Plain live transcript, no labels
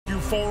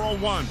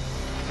401.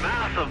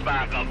 Massive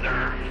backup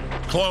there.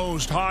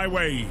 Closed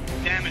highway.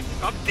 Damn it,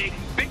 updating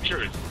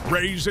pictures.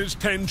 Raises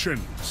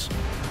tensions.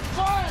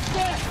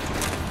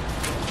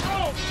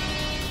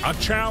 A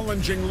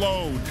challenging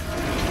load.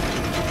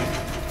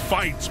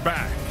 Fights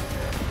back.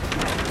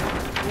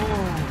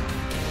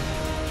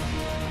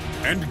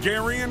 And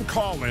Gary and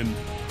Collin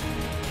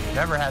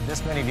Never had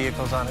this many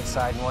vehicles on its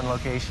side in one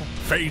location.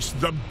 face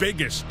the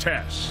biggest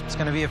test. It's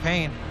going to be a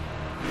pain.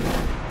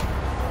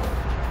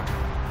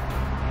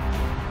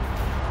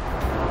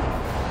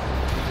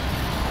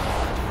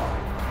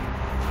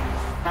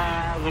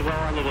 How's it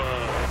going?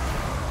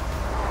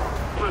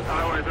 This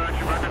highway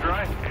direction record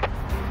right.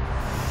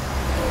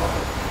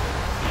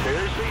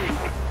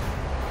 Seriously?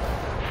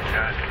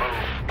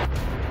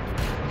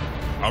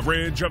 A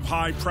ridge of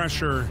high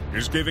pressure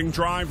is giving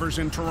drivers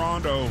in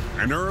Toronto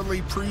an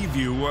early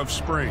preview of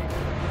spring.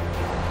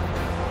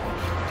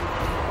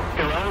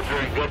 Roads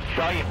are in good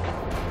shape.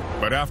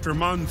 But after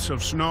months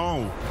of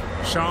snow,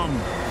 some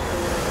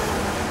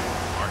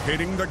are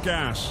hitting the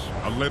gas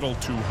a little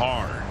too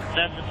hard.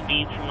 That's the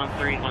speed from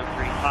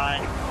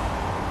 13135.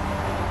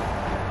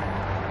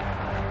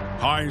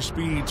 High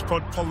speeds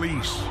put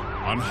police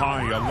on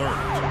high alert.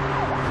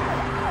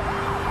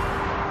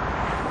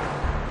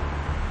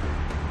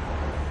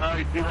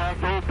 I do have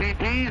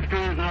OPPs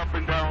cruising up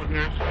and down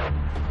here.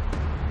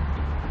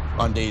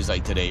 On days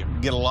like today,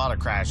 get a lot of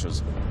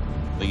crashes.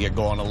 They get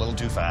going a little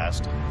too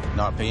fast,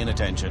 not paying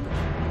attention.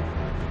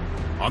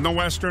 On the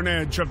western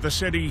edge of the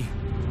city,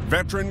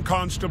 veteran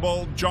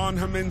constable John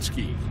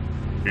Haminski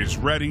is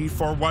ready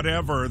for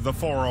whatever the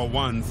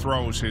 401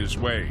 throws his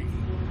way.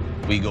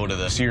 We go to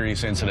the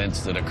serious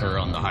incidents that occur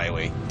on the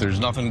highway. If there's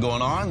nothing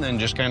going on, then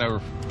just kind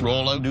of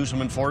roll out, do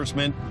some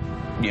enforcement,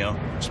 you know,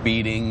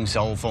 speeding,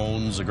 cell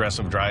phones,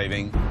 aggressive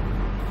driving.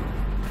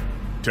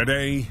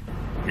 Today,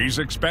 he's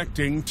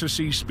expecting to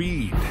see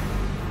speed.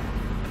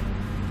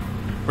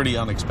 Pretty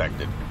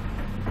unexpected.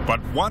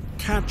 But what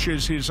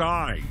catches his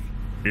eye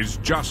is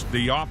just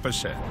the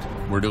opposite.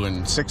 We're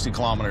doing 60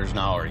 kilometers an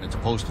hour, and it's a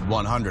posted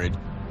 100.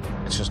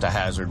 It's just a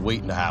hazard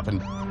waiting to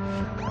happen.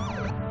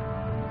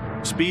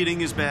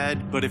 Speeding is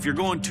bad, but if you're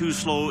going too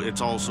slow, it's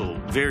also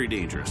very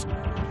dangerous.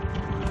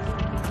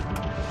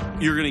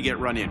 You're going to get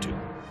run into.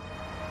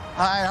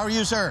 Hi, how are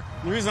you, sir?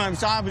 The reason I'm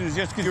stopping is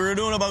just because you were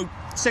doing about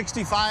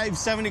 65,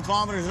 70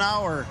 kilometers an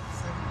hour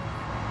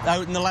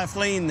out in the left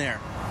lane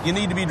there. You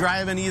need to be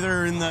driving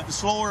either in the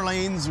slower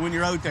lanes when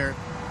you're out there.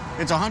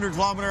 It's a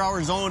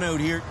 100-kilometer-hour zone out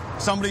here.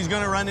 Somebody's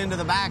going to run into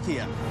the back of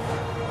you.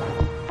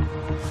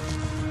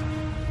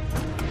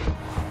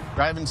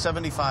 Driving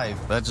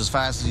 75. That's as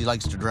fast as he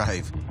likes to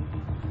drive.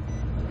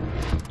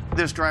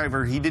 This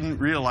driver, he didn't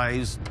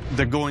realize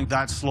that going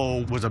that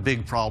slow was a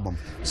big problem.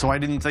 So I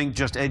didn't think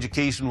just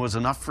education was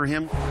enough for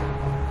him.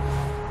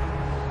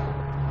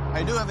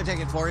 I do have a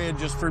ticket for you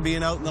just for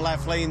being out in the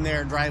left lane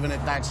there, driving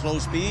at that slow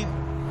speed.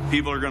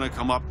 People are going to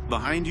come up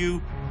behind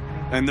you,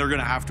 and they're going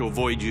to have to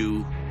avoid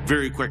you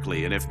very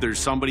quickly. And if there's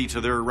somebody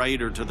to their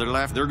right or to their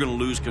left, they're going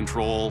to lose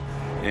control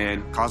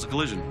and cause a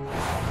collision.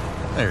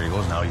 There he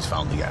goes. Now he's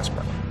found the gas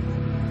pedal.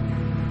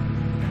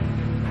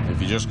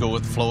 If you just go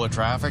with the flow of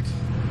traffic,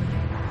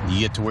 you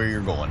get to where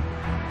you're going.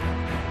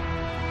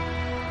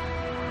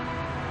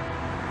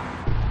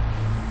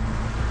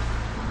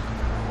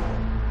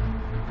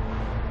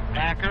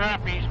 Back her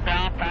up,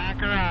 eastbound, back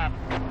her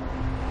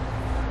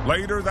up.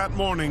 Later that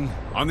morning,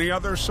 on the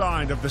other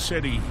side of the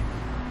city,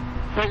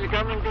 So you're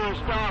coming to a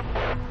stop.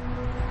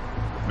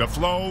 the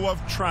flow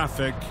of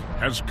traffic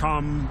has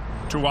come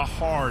to a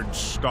hard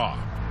stop.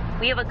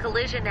 We have a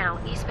collision now,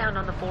 eastbound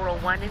on the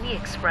 401 in the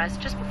Express,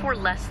 just before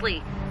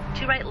Leslie.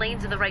 Two right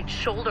lanes of the right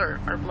shoulder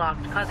are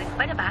blocked, causing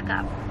quite a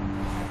backup.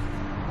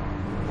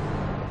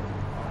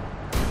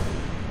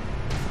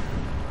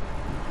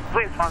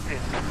 Please, Monty.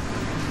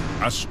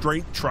 A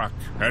straight truck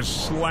has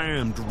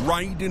slammed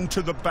right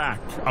into the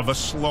back of a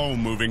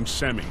slow-moving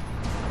semi.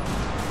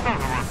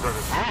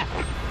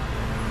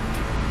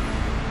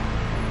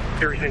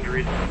 Serious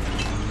injuries.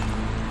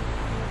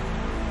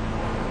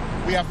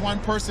 We have one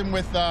person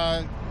with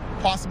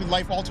possibly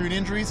life-altering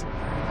injuries,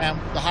 and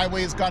the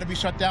highway has got to be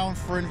shut down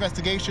for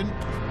investigation.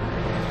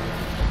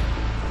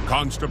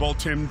 Constable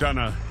Tim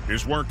Dunna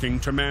is working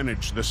to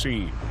manage the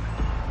scene.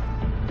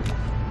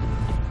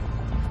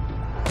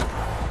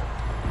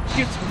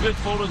 Get some good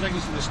photos, I can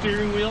see the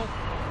steering wheel.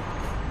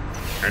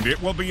 And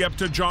it will be up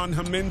to John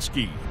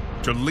Haminski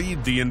to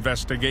lead the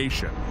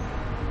investigation.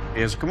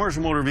 As a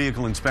commercial motor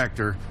vehicle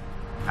inspector,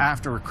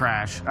 after a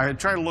crash, I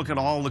try to look at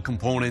all the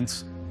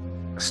components,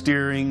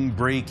 steering,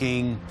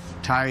 braking,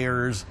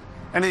 tires,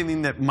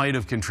 anything that might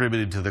have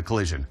contributed to the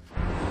collision.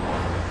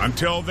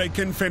 Until they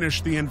can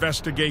finish the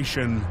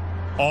investigation,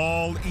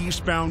 all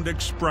eastbound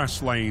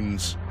express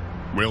lanes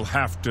will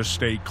have to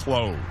stay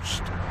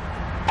closed.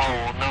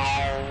 Oh,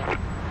 no.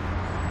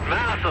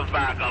 Massive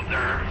backup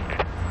there.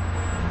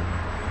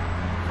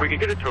 If we could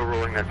get it to a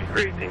rolling, that'd be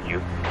great. Thank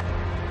you.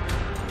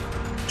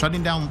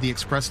 Shutting down the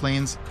express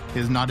lanes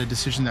is not a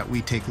decision that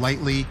we take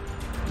lightly.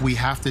 We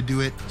have to do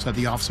it so that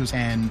the officers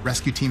and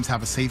rescue teams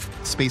have a safe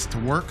space to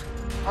work.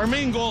 Our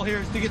main goal here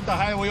is to get the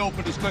highway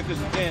open as quick as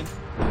we can.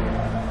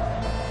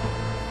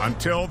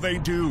 Until they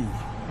do,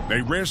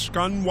 they risk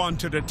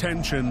unwanted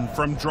attention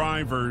from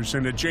drivers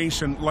in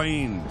adjacent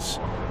lanes,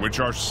 which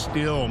are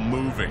still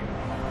moving.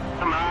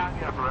 Come on,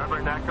 you have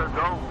rubbernecker,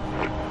 go.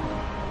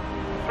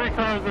 3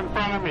 cars in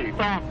front of me,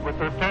 stop with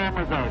their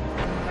cameras out.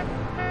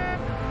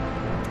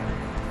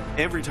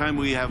 Every time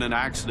we have an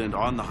accident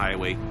on the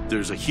highway,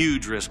 there's a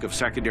huge risk of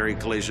secondary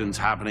collisions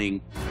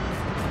happening.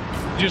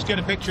 Just get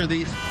a picture of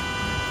these.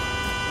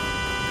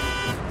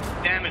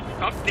 Damn it,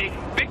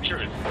 update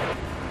pictures.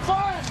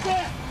 Fire,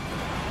 stand!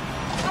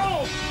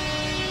 Go!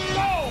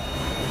 Go!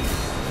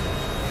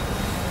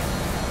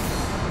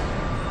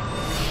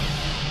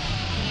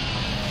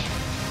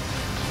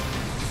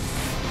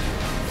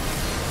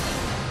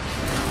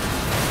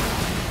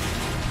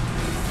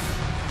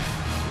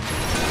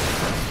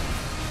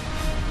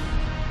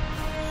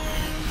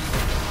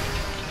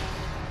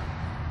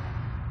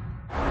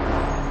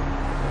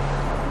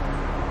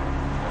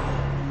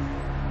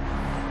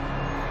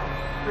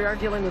 We are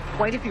dealing with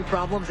quite a few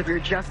problems if you're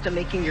just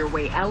making your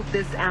way out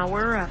this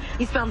hour.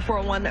 Eastbound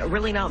 401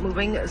 really not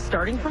moving,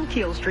 starting from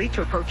Keel Street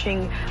to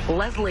approaching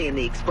Leslie in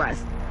the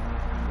Express.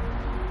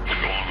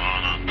 What's going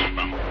on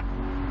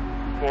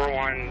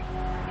 401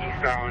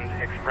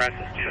 eastbound Express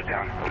is shut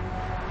down.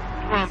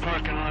 We're on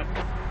parking lot.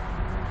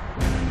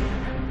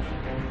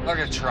 Look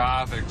at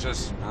traffic,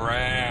 just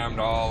rammed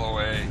all the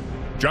way.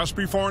 Just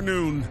before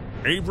noon,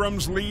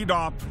 Abrams lead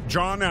op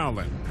John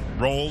Allen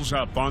rolls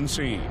up on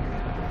scene.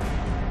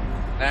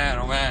 Man,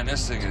 oh man,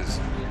 this thing is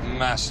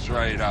messed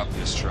right up,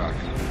 this truck.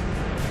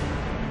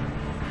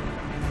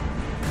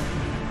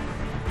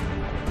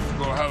 Let's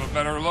go have a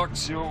better look,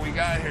 see what we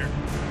got here.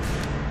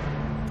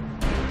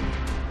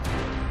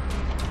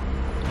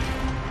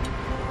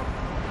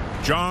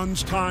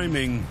 John's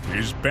timing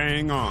is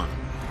bang on.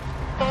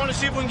 I want to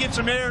see if we can get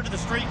some air to the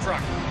straight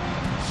truck.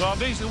 So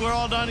basically, we're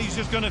all done. He's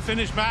just going to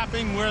finish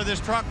mapping where this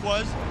truck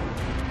was.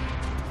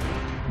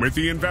 With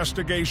the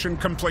investigation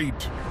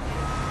complete,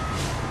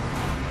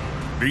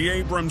 the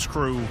Abrams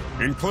crew,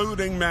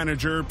 including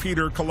manager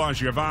Peter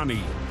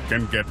Colagiovanni,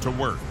 can get to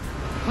work.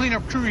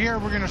 Cleanup crew here,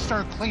 we're going to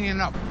start cleaning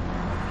up.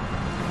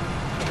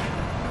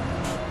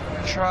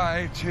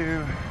 Try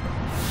to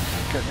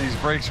get these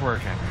brakes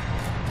working.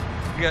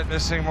 Get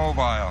this thing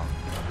mobile.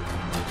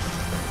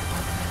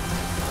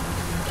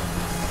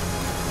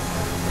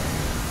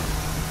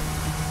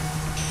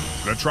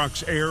 The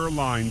truck's air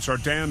lines are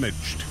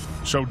damaged,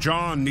 so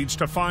John needs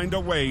to find a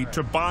way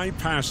to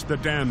bypass the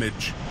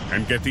damage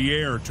and get the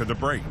air to the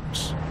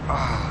brakes.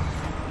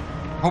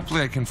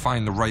 Hopefully I can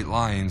find the right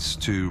lines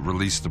to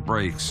release the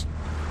brakes.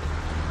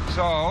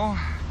 So,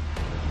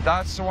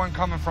 that's the one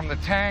coming from the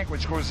tank,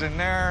 which goes in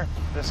there.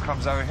 This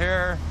comes out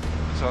here.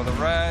 So the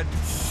red.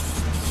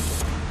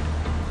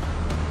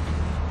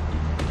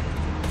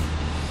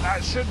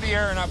 That should be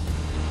airing up.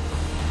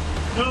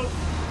 No.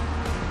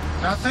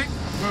 Nothing?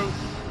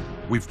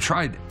 Move. We've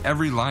tried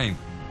every line.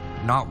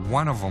 Not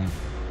one of them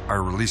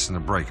are releasing the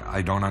brake.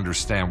 I don't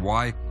understand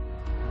why.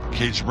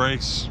 Cage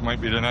brakes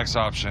might be the next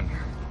option.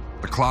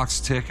 The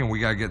clock's ticking. We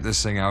gotta get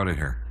this thing out of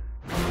here.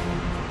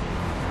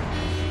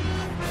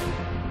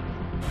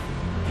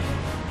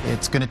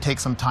 It's going to take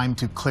some time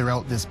to clear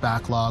out this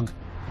backlog.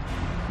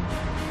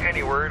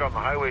 Any word on the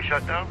highway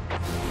shutdown?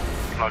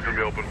 Not going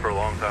to be open for a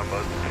long time,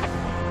 bud.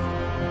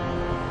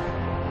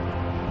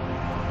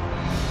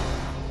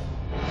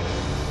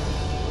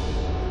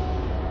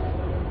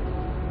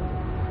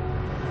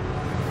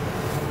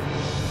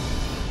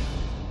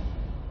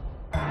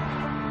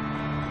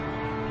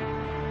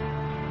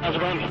 How's it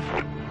going?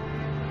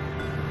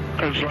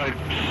 It's like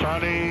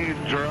sunny,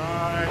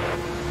 dry.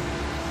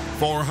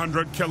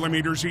 400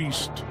 kilometers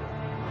east.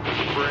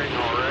 Spring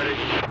already.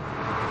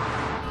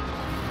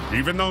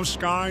 Even though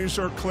skies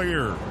are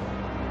clear,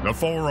 the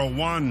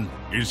 401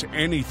 is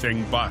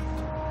anything but.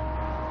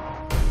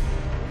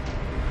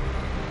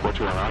 What's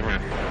going on here?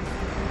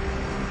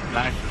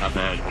 Nice, not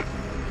bad.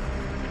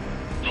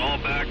 It's all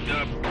backed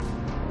up.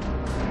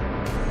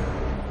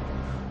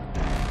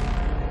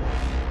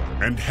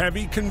 And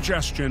heavy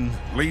congestion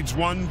leads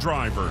one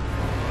driver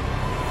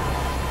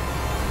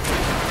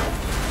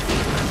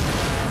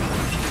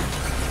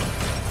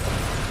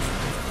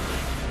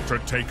to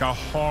take a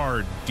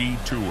hard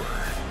detour.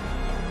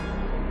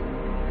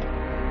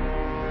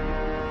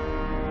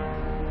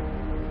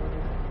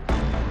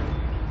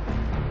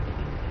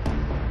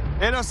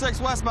 .806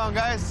 westbound,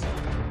 guys.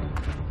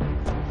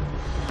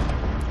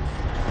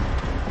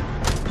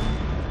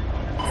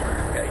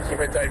 Okay, keep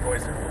it tight,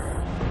 boys.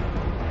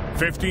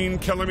 15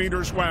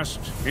 kilometers west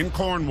in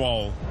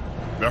Cornwall,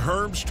 the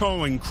Herb's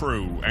towing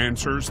crew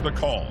answers the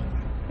call.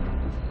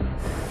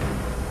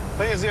 I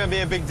think it's going to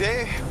be a big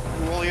day.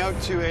 We're rolling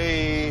out to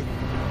a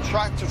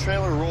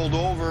tractor-trailer rolled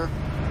over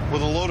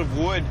with a load of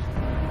wood.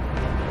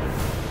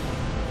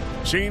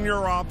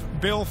 Senior op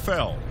Bill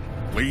Fell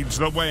leads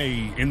the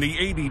way in the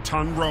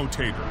 80-ton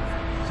rotator.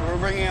 So we're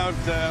bringing out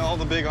all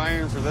the big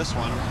iron for this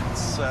one.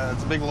 It's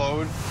a big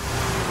load.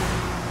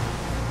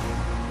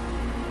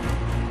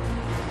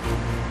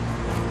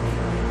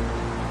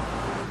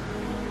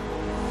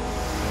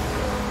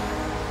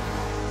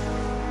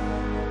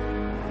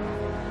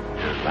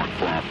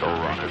 Over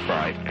on his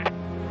side.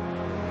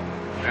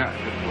 Yeah,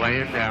 just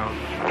laying down.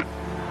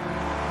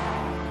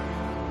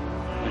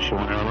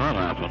 Showing her run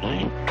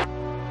rapidly.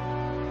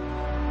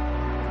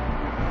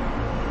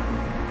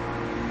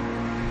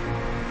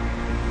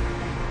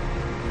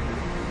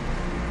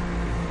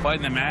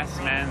 Fighting the mess,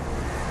 man.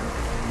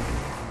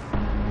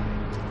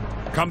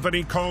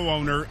 Company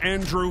co-owner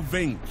Andrew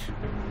Vink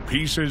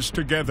pieces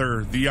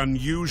together the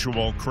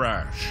unusual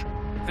crash.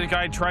 The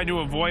guy tried to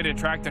avoid it.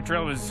 Tractor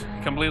trailer was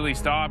completely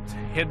stopped,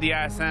 hit the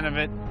ass end of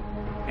it,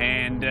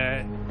 and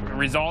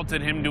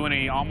resulted him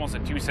doing almost a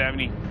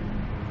 270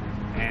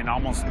 and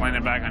almost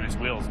landed back on his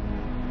wheels.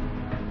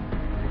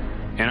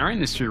 In our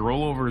industry,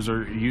 rollovers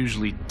are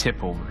usually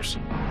tip overs.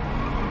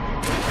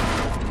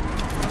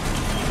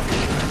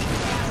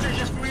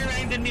 Just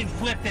rear-ended me and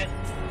flipped it.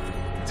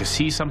 To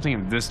see something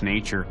of this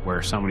nature,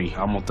 where somebody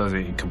almost does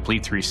a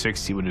complete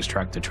 360 with his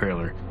tractor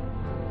trailer,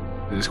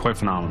 is quite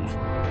phenomenal.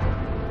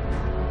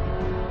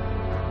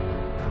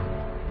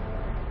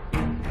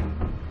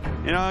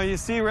 You know, you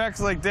see wrecks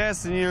like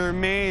this and you're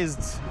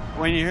amazed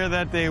when you hear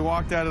that they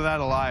walked out of that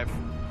alive.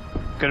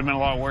 Could have been a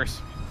lot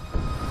worse.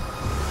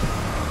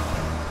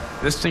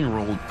 This thing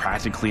rolled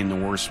practically in the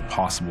worst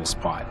possible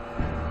spot.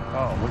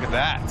 Oh, look at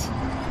that.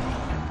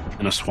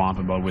 In a swamp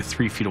about with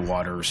 3 feet of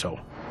water or so.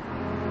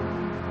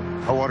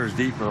 That water's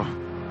deep, bro.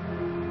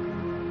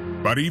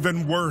 But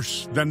even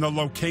worse than the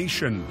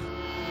location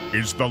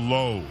is the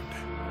load.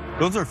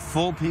 Those are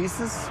full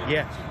pieces?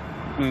 Yeah.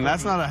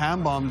 That's not a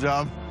hand bomb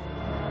job.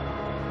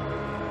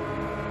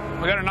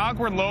 We got an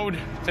awkward load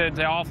to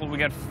offload. We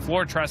got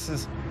floor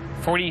trusses,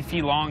 40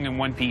 feet long in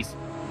one piece.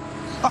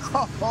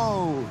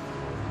 Oh.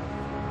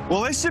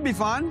 Well, this should be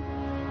fun.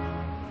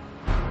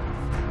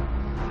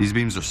 These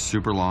beams are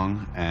super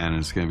long, and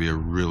it's going to be a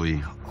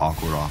really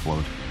awkward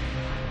offload.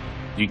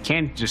 You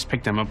can't just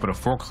pick them up with a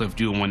forklift,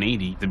 do a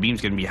 180. The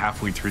beam's going to be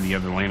halfway through the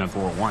other lane of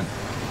 401.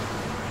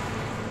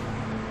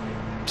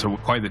 So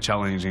quite the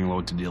challenging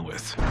load to deal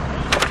with.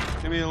 It's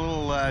going to be a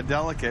little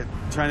delicate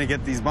trying to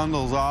get these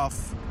bundles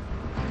off.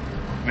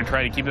 I'm going to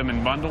try to keep them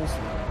in bundles.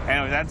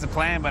 Anyway, that's the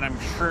plan, but I'm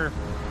sure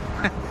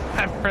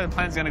the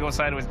plan's going to go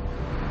sideways.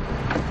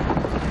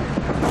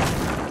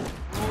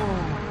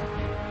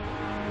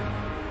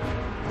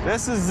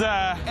 This is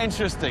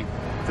interesting,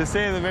 to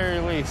say the very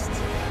least.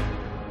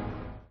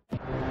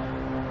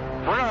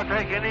 We're not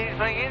taking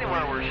anything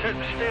anywhere. We're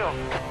sitting still.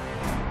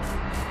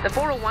 The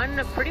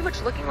 401 pretty much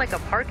looking like a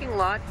parking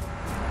lot.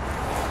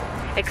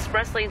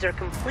 Express lanes are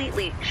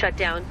completely shut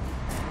down.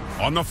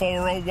 On the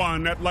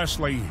 401 at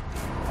Leslie,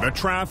 the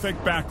traffic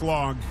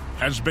backlog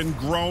has been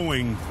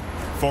growing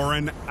for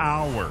an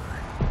hour.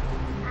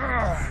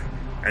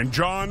 And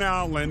John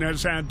Allen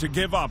has had to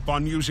give up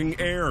on using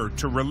air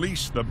to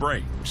release the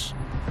brakes.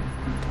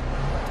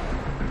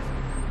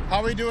 How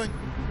are we doing?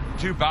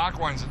 2 back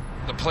ones.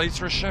 The plates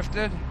were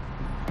shifted.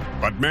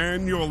 But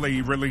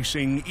manually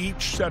releasing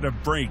each set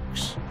of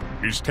brakes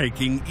is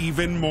taking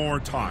even more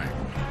time.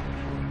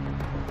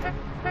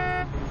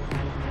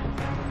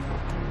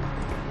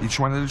 Each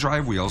one of the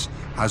drive wheels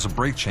has a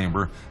brake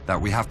chamber that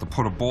we have to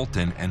put a bolt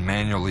in and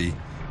manually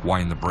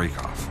wind the brake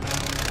off.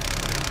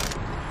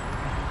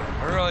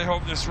 I really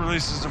hope this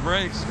releases the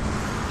brakes.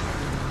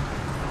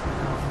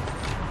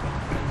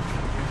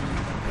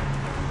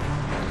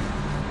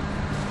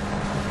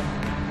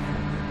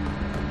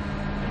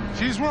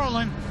 She's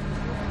rolling.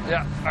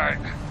 Yeah, all right.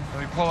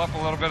 Let me pull up a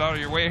little bit out of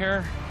your way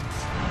here.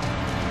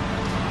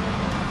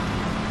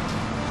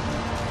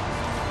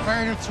 All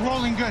right, it's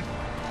rolling good.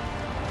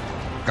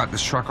 Got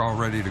this truck all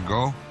ready to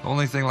go. The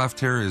only thing left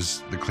here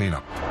is the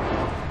cleanup.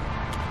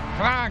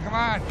 Come on, come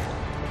on.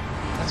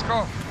 Let's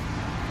go.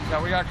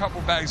 Yeah, we got a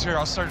couple bags here.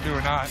 I'll start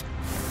doing that.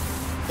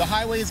 The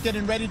highway is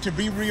getting ready to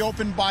be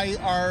reopened by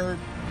our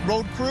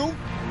road crew.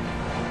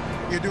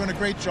 You're doing a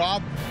great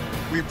job.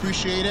 We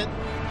appreciate it.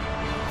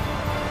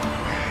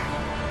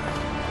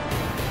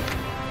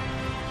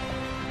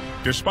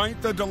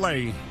 Despite the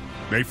delay,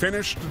 they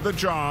finished the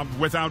job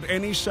without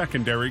any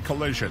secondary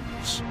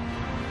collisions.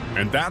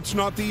 And that's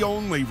not the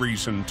only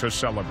reason to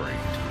celebrate.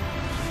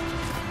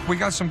 We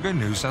got some good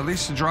news. At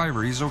least the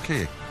driver, he's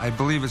okay. I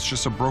believe it's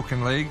just a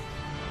broken leg.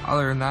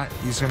 Other than that,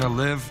 he's going to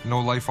live, no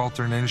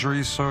life-altering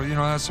injuries. So, you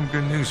know, that's some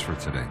good news for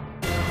today.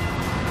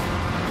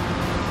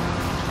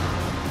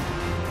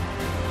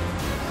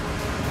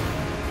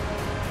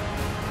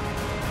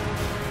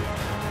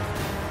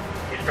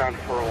 Eastbound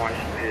 401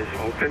 is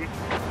open.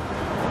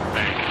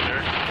 Thank you, sir.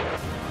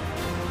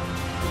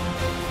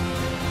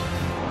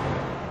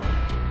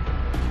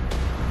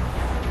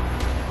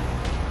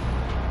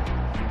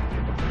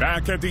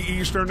 Back at the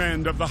eastern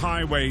end of the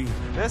highway,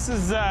 This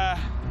is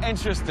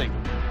interesting.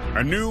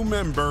 a new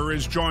member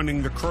is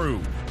joining the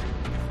crew.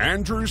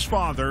 Andrew's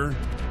father,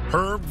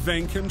 Herb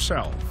Vink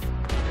himself.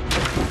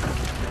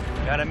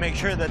 Gotta make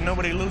sure that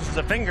nobody loses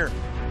a finger.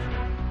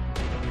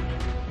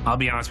 I'll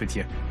be honest with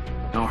you.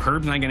 No,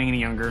 Herb's not getting any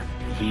younger.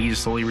 He's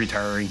slowly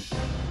retiring.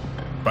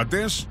 But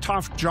this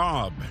tough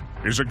job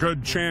is a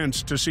good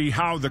chance to see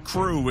how the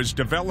crew is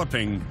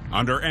developing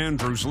under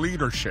Andrew's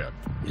leadership.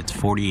 It's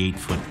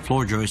 48-foot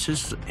floor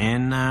joists,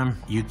 and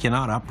you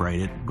cannot upright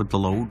it with the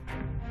load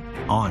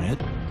on it.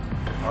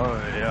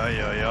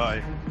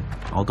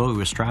 Although it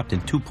was strapped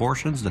in two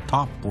portions, the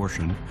top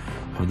portion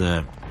of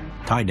the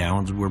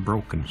tie-downs were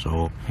broken,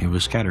 so it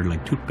was scattered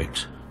like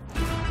toothpicks.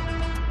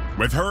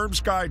 With Herb's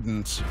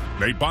guidance,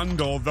 they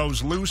bundle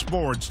those loose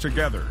boards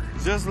together.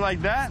 Just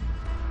like that?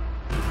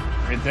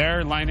 Right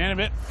there, line in a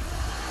bit.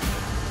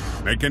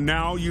 They can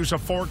now use a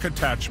fork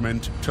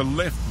attachment to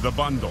lift the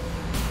bundle.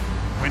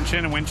 Winch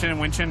in, winch in,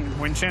 winch in,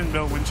 winch in,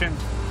 Bill, winch in.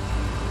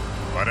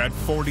 But at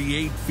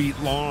 48 feet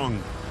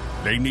long,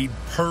 they need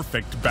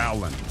perfect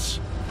balance.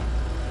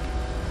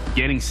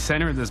 Getting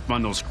center of this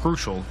bundle is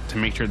crucial to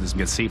make sure this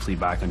gets safely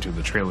back into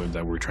the trailer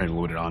that we're trying to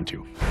load it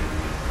onto.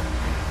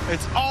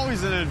 It's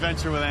always an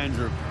adventure with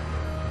Andrew.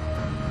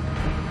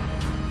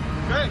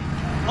 Great.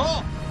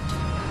 Oh!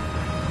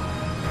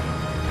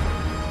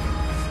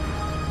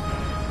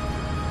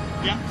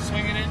 Yeah,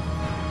 swing it in.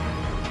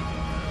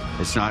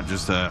 It's not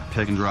just a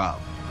pick and drop.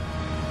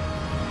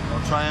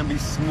 I'll try and be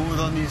smooth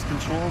on these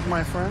controls,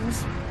 my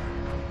friends.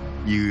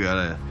 You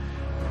gotta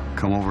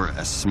come over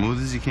as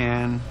smooth as you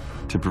can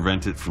to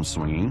prevent it from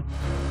swinging.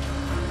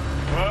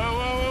 Whoa,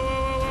 whoa,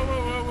 whoa, whoa,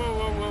 whoa, whoa,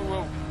 whoa, whoa,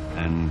 whoa.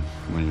 And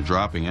when you're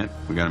dropping it,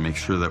 we gotta make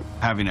sure that we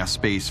have enough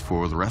space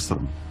for the rest of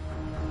them.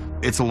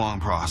 It's a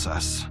long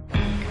process.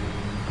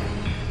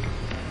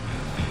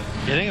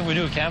 You think if we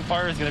do a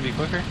campfire, it's gonna be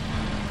quicker?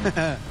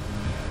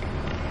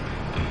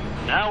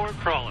 Now we're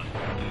crawling.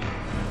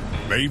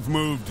 They've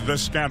moved the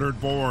scattered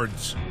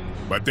boards,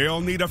 but they'll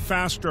need a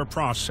faster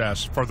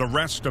process for the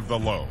rest of the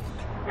load.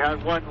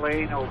 Got one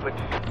lane open.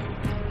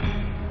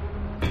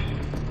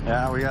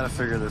 Yeah, we gotta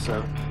figure this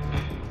out.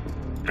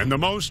 And the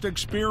most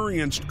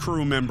experienced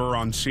crew member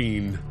on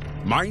scene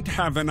might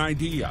have an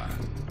idea.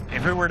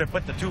 If we were to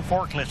put the two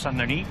forklifts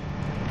underneath,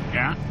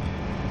 yeah,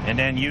 and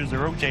then use the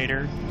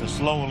rotator to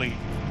slowly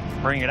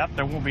bring it up,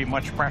 there won't be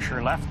much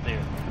pressure left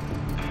there.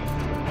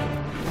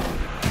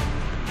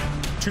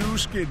 Two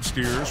skid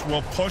steers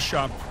will push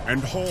up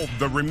and hold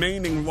the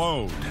remaining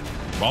load,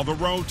 while the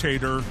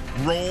rotator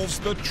rolls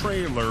the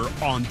trailer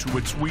onto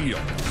its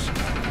wheels.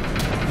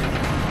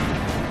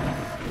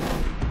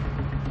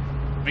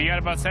 We got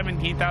about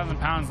 17,000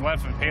 pounds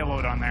left of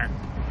payload on there.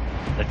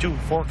 The two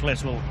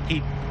forklifts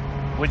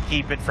would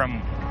keep it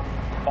from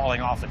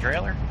falling off the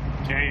trailer.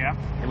 Okay, yeah.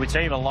 It would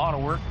save a lot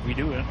of work if we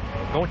do it.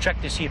 Go check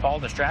to see if all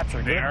the straps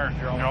are good. They are.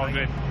 They're all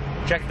good.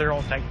 Check they're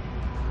all tight.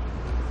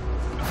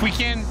 If we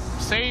can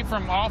save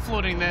from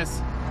offloading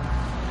this,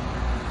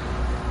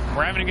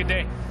 we're having a good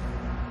day.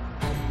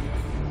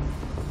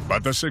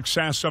 But the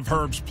success of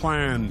Herb's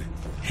plan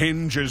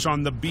hinges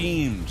on the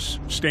beams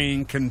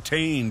staying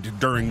contained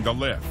during the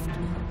lift.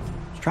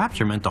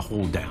 Straps are meant to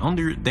hold down.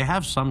 They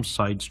have some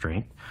side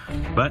strength,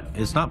 but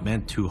it's not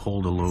meant to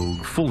hold a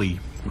load fully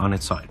on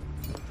its side.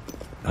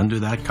 Under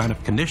that kind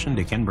of condition,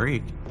 they can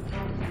break.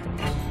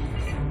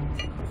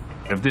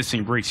 If this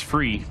thing breaks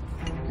free,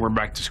 we're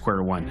back to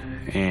square one,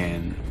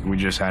 and we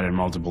just added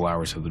multiple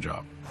hours to the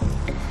job.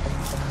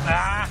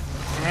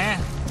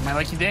 My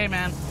lucky day,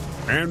 man.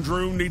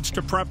 Andrew needs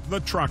to prep the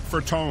truck for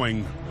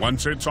towing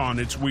once it's on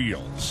its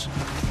wheels.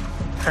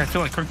 I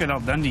feel like Crooked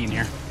Elk Dundee in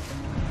here.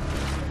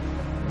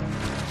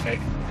 Okay,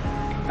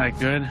 that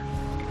good.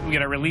 We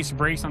gotta release the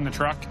brakes on the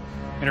truck.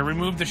 Gotta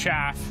remove the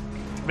shaft.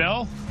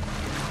 Bill?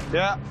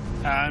 Yeah?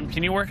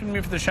 Can you work with me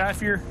for the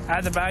shaft here?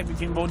 Add the bag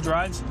between both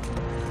drives.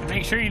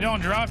 Make sure you don't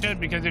drop it,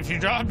 because if you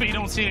drop it, you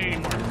don't see it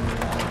anymore.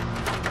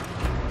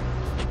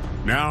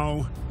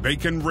 Now they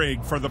can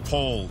rig for the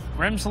pole.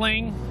 Rim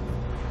sling,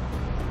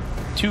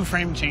 2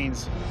 frame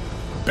chains.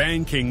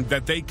 Banking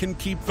that they can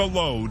keep the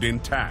load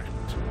intact.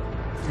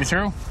 You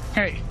through?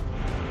 Hey.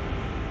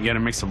 You got a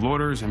mix of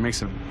loaders, a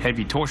mix of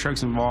heavy tow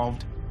trucks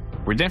involved.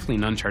 We're definitely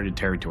in uncharted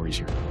territories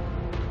here.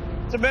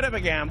 It's a bit of a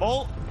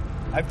gamble.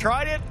 I've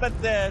tried it, but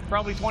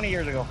probably 20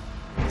 years ago.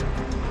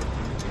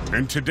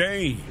 And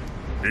today,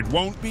 it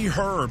won't be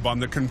Herb on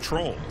the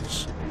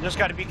controls. Just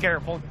got to be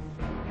careful.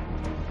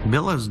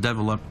 Bill has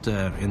developed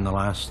in the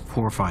last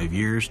 4 or 5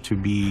 years to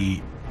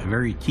be a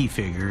very key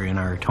figure in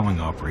our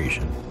towing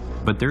operation.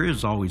 But there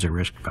is always a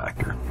risk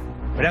factor.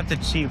 We'd have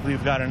to see if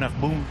we've got enough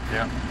boom.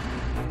 Yeah.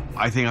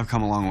 I think I've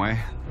come a long way.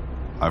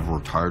 I've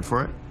worked hard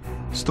for it.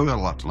 Still got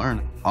a lot to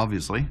learn,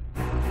 obviously.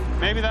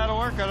 Maybe that'll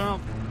work, I don't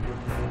know.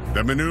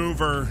 The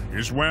maneuver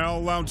is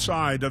well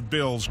outside of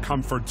Bill's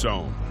comfort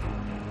zone.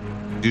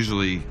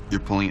 Usually, you're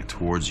pulling it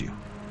towards you.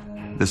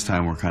 This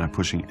time, we're kind of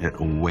pushing it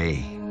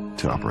away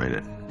to operate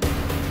it.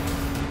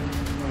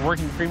 We're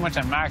working pretty much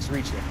at max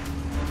reach here.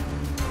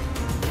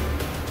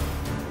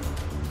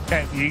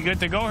 Okay, you good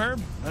to go,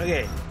 Herb?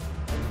 Okay.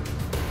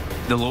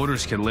 The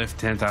loaders can lift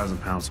 10,000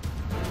 pounds.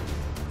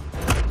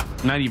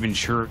 Not even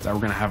sure that we're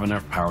going to have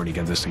enough power to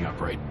get this thing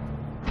upright.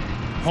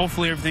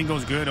 Hopefully everything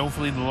goes good.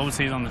 Hopefully the load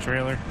stays on the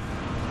trailer.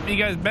 You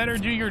guys better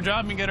do your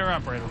job and get her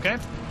upright, okay?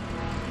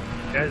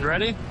 You guys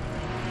ready?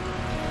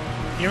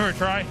 Give her a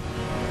try.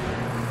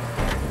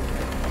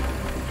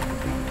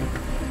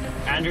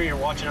 Andrew, you're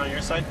watching on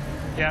your side?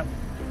 Yep.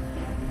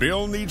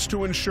 Bill needs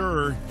to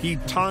ensure he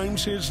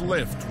times his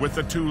lift with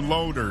the two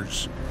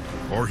loaders,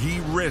 or he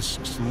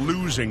risks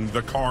losing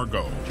the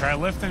cargo. Try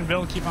lifting,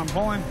 Bill. Keep on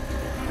pulling.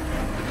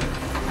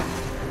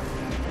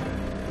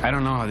 I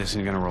don't know how this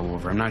is going to roll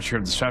over. I'm not sure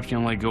if the strap's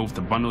going to let go, if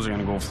the bundles are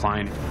going to go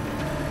flying.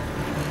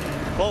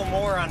 Pull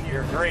more on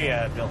your gray,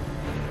 Bill.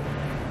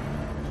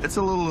 It's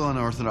a little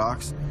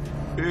unorthodox.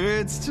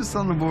 It's just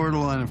on the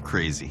borderline of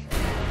crazy.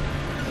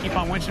 Keep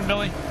on winching,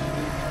 Billy.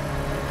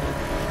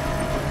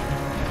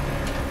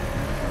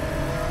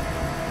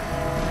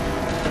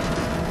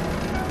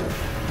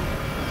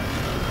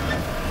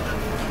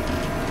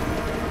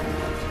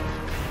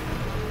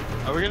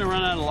 Are we going to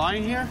run out of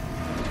line here?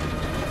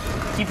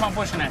 Keep on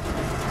pushing it.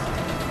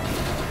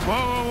 Whoa,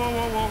 whoa, whoa,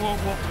 whoa, whoa, whoa,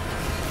 whoa.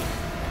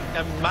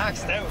 I'm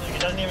maxed out. Like,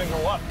 it doesn't even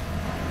go up.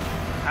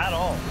 At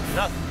all.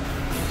 Nothing.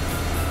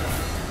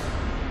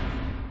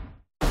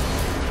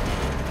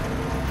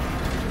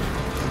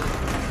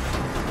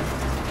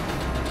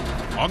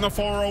 On the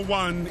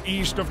 401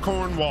 east of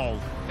Cornwall.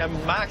 I'm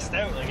maxed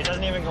out. Like, it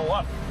doesn't even go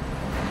up.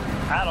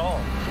 At all.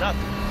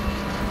 Nothing.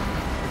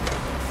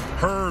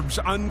 Herb's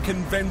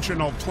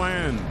unconventional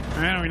plan.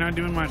 Man, we're not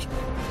doing much.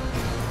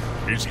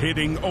 Is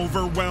hitting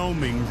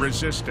overwhelming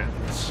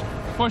resistance.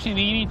 Pushing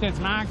the unit that's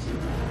max.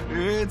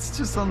 It's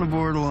just on the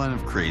borderline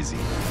of crazy.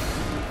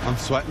 I'm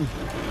sweating.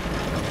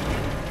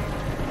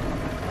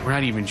 We're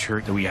not even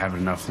sure that we have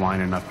enough line,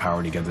 enough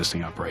power to get this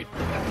thing up right.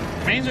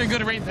 Mains are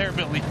good right there,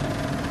 Billy.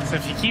 So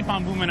if you keep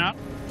on booming up.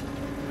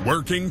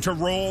 Working to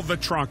roll the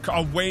truck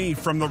away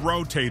from the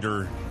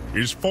rotator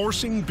is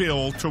forcing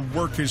Bill to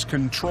work his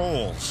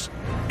controls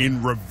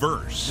in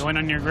reverse. Going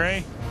on your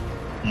gray?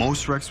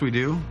 Most wrecks we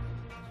do,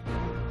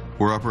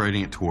 we're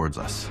operating it towards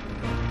us.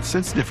 So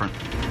it's different.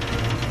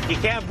 You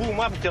can't boom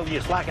up until you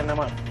slacken them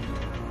up.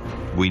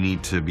 We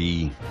need to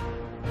be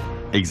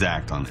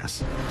exact on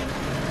this.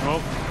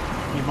 Oh,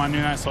 keep on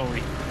doing that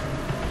slowly.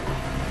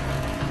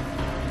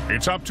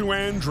 It's up to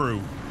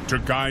Andrew to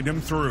guide him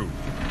through.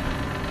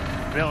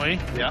 Billy?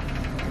 Yeah?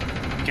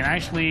 You can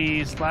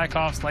actually slack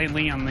off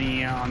slightly on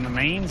the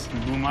mains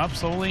and boom up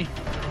slowly.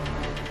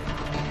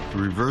 The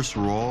reverse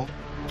roll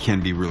can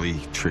be really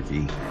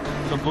tricky.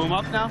 So boom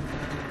up now?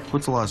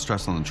 Puts a lot of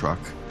stress on the truck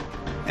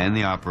and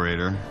the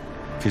operator,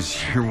 because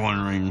you're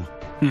wondering,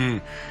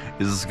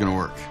 is this going to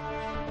work?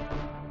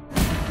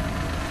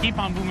 Keep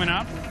on booming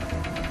up.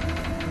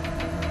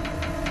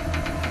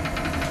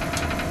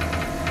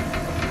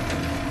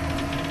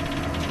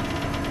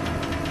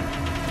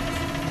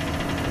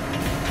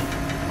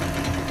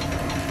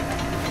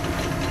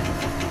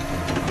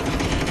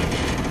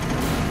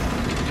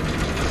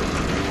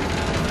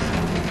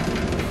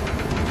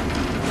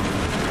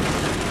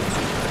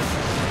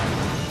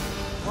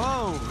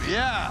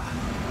 Yeah.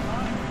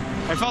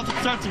 I felt it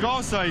start to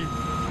go, so I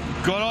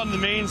got on the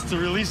mains to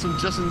release them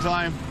just in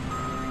time.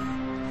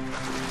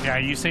 Yeah,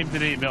 you saved the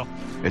day, Bill.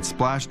 It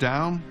splashed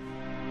down.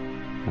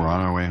 We're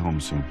on our way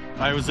home soon.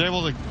 I was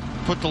able to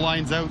put the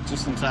lines out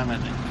just in time, I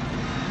think.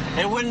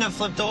 It wouldn't have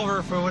flipped over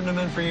if it wouldn't have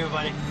been for you,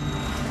 buddy.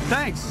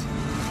 Thanks.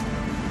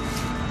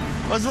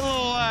 It was a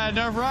little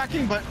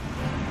nerve-wracking, but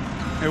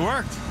it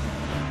worked.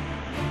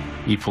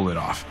 He pulled it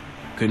off.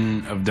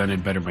 Couldn't have done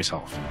it better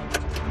myself.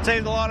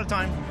 Saved a lot of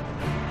time.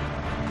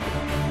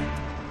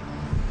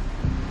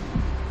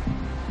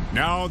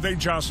 Now they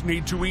just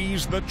need to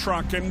ease the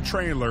truck and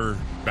trailer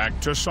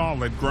back to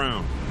solid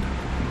ground.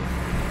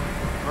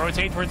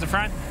 Rotate towards the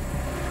front.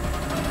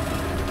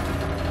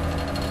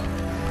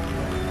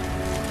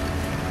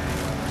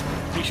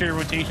 Make sure your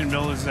rotation,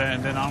 Bill, is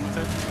dead on with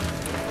it.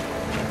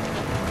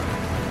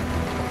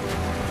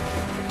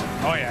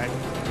 Oh, yeah.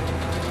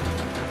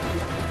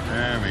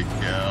 There we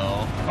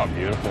go. Oh,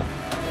 beautiful.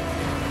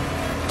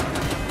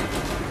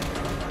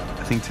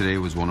 I think today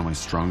was one of my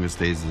strongest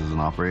days as an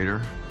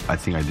operator. I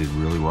think I did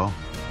really well.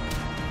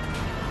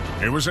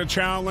 It was a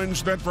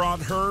challenge that brought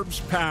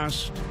Herb's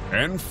past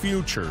and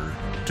future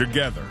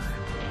together.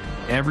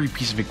 Every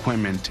piece of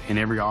equipment and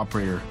every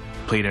operator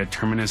played a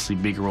tremendously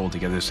big role to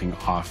get this thing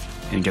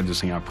off and get this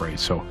thing upright.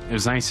 So it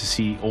was nice to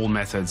see old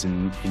methods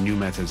and new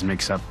methods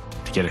mix up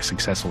to get a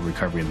successful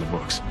recovery in the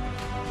books.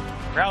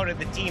 Proud of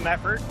the team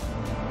effort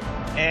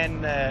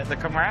and the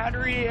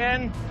camaraderie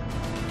and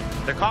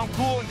the calm,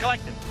 cool, and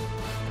collected.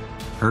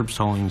 Herb's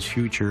Hauling's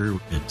future,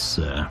 it's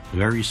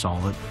very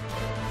solid.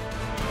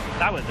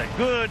 That was a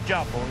good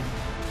job, boys.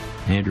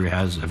 Andrew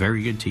has a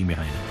very good team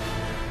behind it.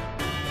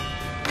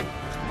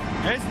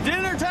 It's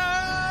dinner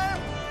time!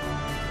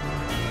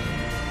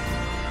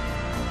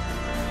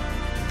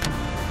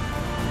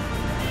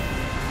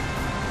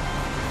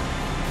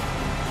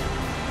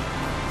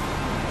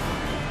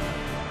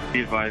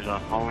 Be advised,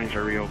 all lanes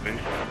are reopened.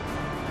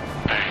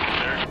 Thanks,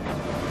 sir.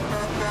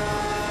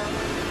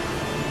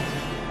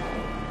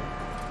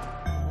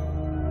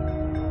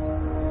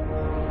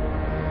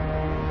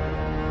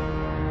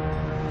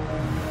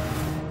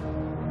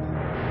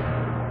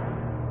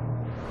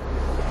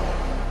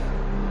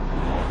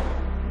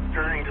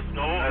 Turning to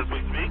snow as we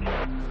speak.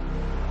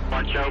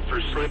 Watch out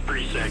for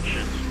slippery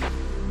sections.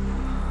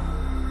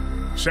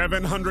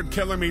 700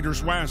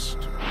 kilometers west.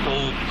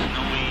 Cold,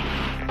 snowy.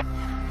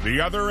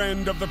 The other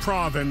end of the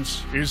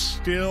province is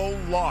still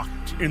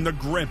locked in the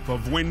grip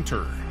of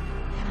winter.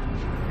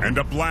 And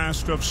a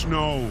blast of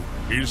snow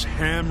is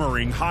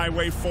hammering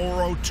Highway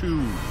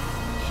 402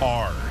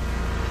 hard.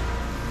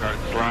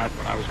 Started slide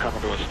when I was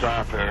coming to a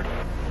stop there.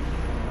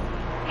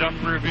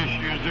 Number of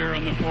issues there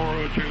on the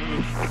 402.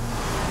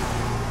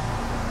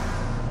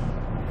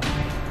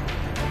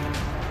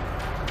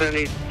 I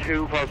need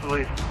 2,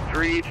 possibly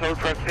 3 tow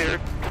trucks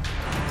here.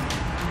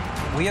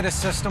 We had a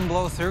system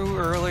blow through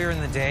earlier in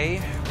the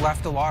day,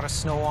 left a lot of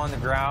snow on the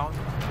ground.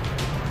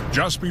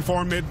 Just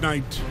before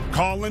midnight,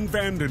 Collin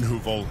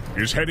Vandenheuvel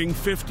is heading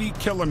 50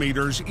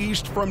 kilometers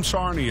east from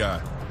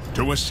Sarnia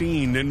to a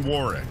scene in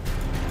Warwick.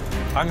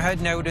 I'm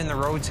heading out in the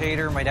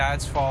rotator. My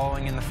dad's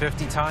following in the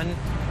 50-ton.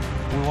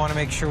 We want to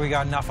make sure we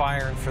got enough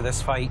iron for this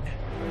fight.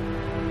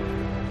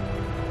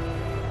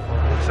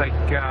 Looks like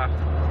we got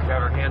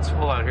our hands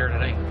full out here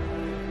tonight.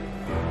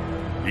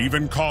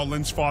 Even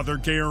Collin's father,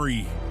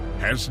 Gary,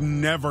 has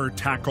never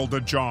tackled a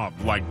job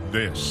like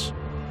this.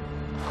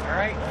 All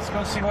right, let's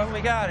go see what we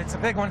got. It's a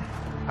big one.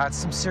 That's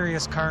some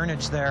serious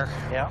carnage there.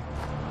 Yeah.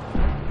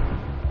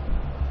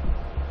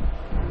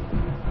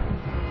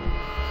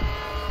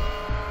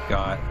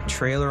 Got a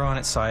trailer on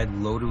its side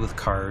loaded with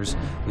cars.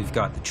 We've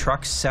got the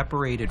truck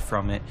separated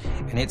from it,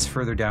 and it's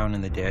further down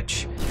in the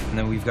ditch. And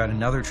then we've got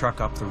another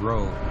truck up the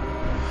road.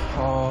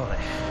 Holy.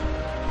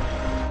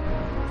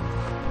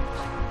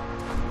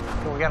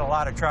 We got a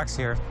lot of trucks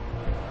here.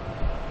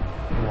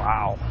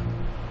 Wow.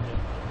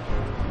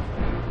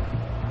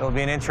 It'll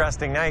be an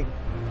interesting night.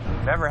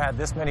 Never had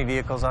this many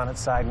vehicles on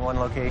its side in one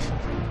location.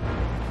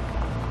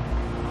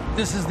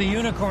 This is the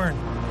Unicorn.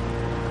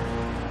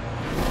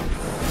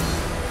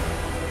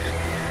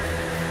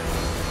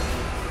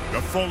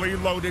 The fully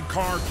loaded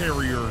car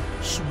carrier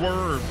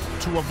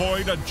swerved to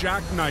avoid a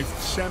jackknifed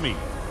semi,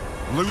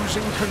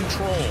 losing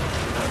control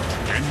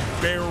and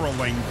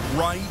barreling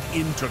right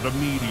into the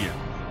median.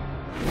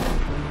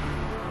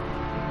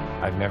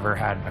 I've never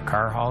had a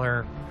car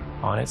hauler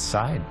on its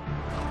side.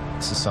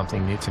 This is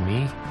something new to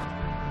me,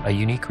 a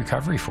unique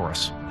recovery for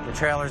us. The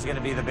trailer's going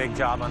to be the big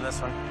job on this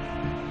one.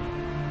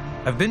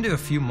 I've been to a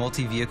few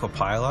multi-vehicle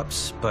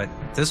pileups, but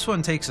this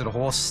one takes it a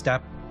whole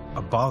step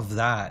above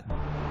that.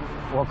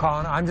 Well,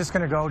 Collin, I'm just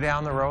going to go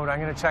down the road. I'm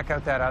going to check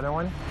out that other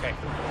one. Okay.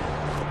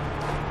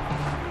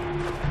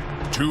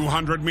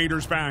 200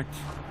 meters back.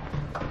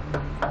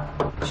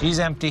 She's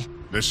empty.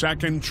 The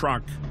second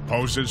truck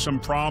poses some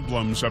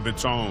problems of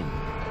its own.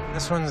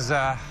 This one's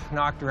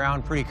knocked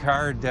around pretty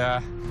hard.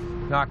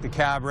 Knocked the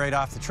cab right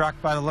off the truck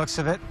by the looks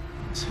of it.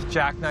 It's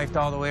jackknifed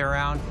all the way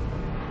around.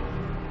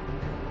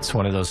 It's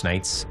one of those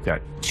nights. We've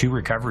got 2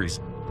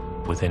 recoveries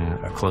within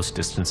a close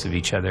distance of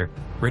each other.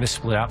 We're going to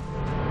split up.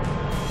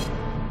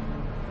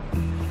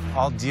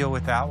 I'll deal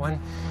with that one.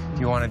 If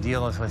you want to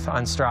deal with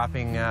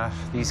unstrapping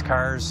these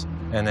cars,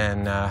 and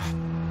then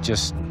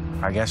just,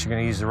 I guess you're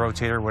going to use the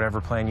rotator,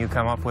 whatever plan you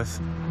come up with.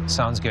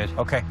 Sounds good.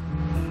 Okay.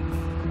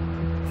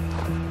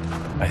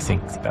 I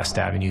think the best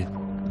avenue,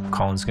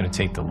 Collin's going to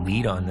take the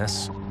lead on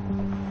this.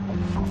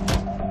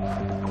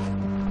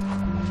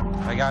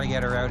 I got to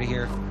get her out of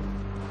here.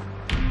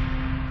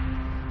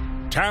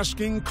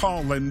 Tasking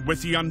Collin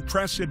with the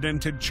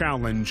unprecedented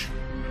challenge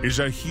is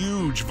a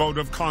huge vote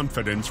of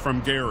confidence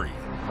from Gary.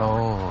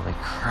 Holy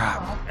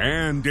crap.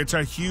 And it's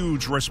a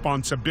huge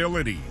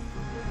responsibility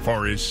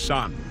for his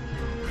son.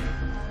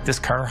 This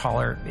car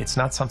hauler, it's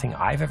not something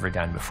I've ever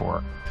done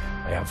before.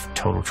 I have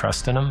total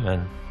trust in him,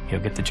 and he'll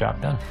get the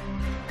job done.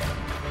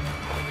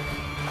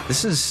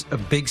 This is a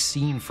big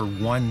scene for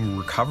one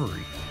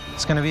recovery.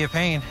 It's going to be a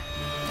pain.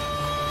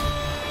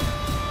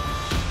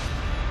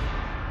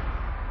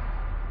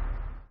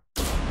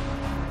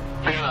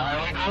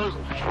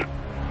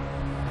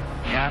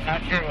 Yeah, I'm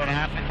not sure what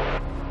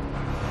happened.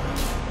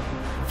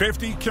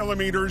 50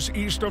 kilometers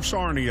east of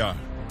Sarnia,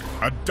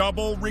 a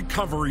double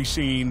recovery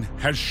scene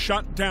has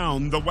shut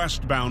down the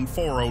westbound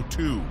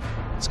 402.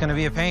 It's going to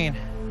be a pain.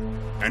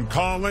 And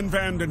Collin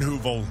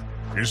Vandenheuvel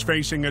is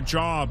facing a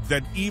job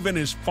that even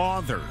his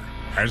father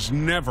has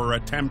never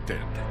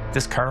attempted.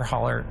 This car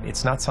hauler,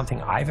 it's not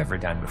something I've ever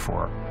done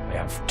before. I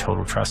have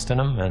total trust in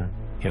him, and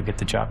he'll get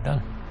the job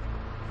done.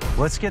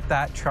 Let's get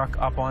that truck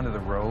up onto the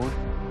road.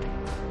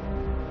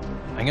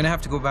 I'm going to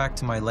have to go back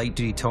to my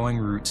light-duty towing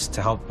routes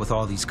to help with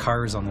all these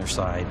cars on their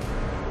side.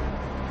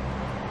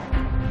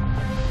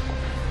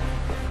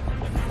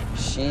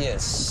 She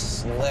is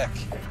slick.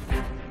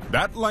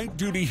 That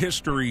light-duty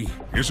history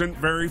isn't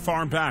very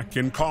far back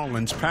in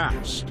Collin's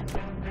past.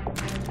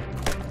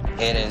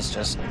 It is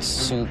just a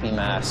soupy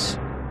mess.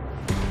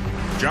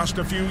 Just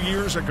a few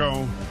years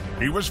ago,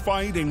 he was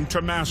fighting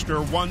to master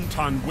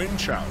 1-ton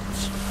winch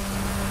outs.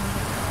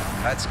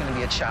 That's going to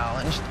be a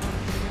challenge.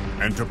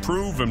 And to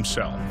prove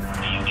himself.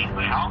 Do you need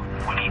my help?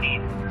 What do you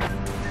need?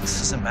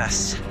 This is a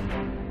mess.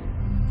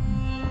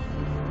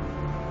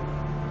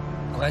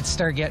 Let's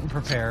start getting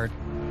prepared.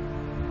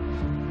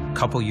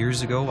 couple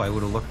years ago, I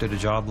would have looked at a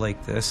job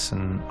like this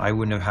and I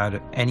wouldn't have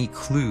had any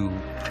clue.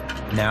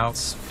 Now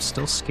it's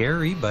still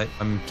scary, but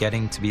I'm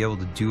getting to be able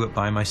to do it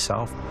by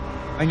myself.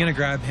 I'm gonna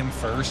grab him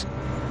first.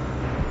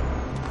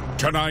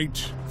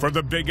 Tonight, for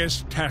the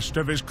biggest test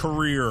of his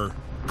career,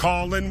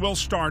 Collin will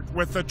start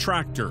with the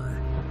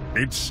tractor,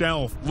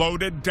 itself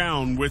loaded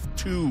down with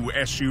 2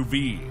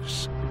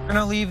 SUVs. I'm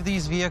gonna leave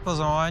these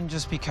vehicles on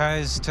just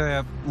because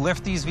to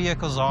lift these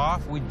vehicles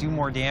off would do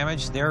more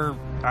damage. They're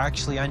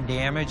actually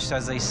undamaged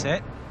as they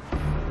sit.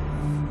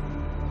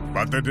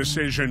 But the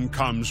decision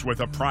comes with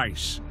a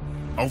price.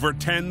 Over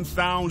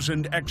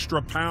 10,000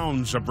 extra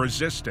pounds of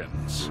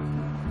resistance.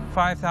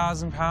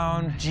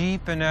 5,000-pound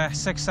Jeep and a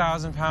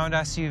 6,000-pound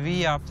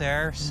SUV up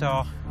there,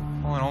 so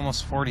pulling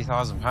almost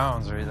 40,000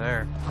 pounds right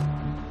there.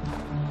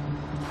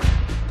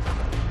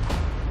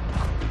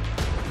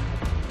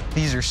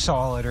 These are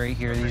solid right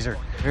here. These are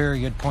very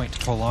good point to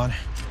pull on.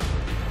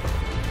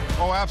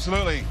 Oh,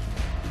 absolutely.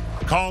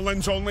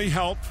 Collin's only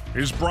help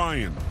is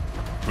Brian,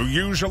 who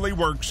usually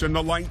works in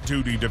the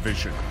light-duty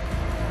division.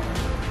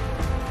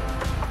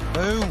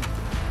 Boom.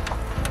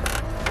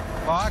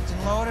 Locked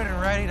and loaded and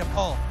ready to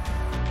pull.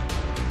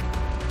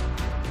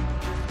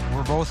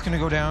 We're both going to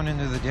go down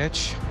into the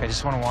ditch. I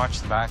just want to watch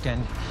the back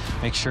end,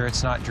 make sure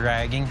it's not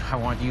dragging. I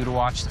want you to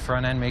watch the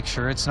front end, make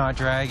sure it's not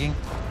dragging.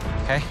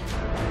 Okay?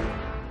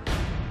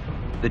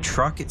 The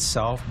truck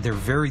itself, they're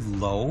very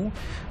low,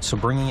 so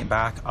bringing it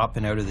back up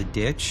and out of the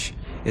ditch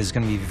is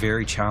going to be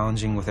very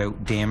challenging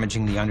without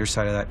damaging the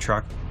underside of that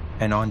truck.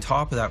 And on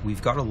top of that,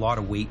 we've got a lot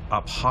of weight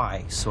up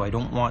high, so I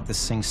don't want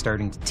this thing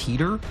starting to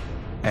teeter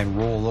and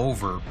roll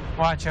over.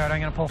 Watch out, I'm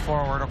going to pull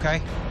forward,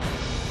 okay?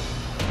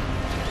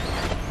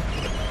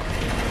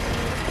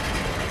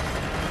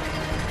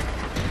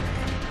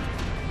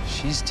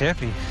 She's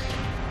tippy.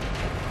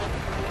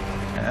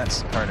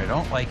 That's the part I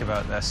don't like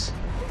about this.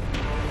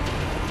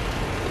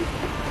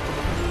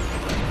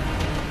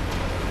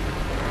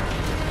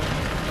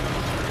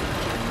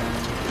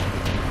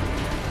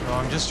 So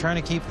I'm just trying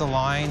to keep the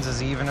lines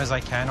as even as I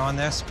can on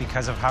this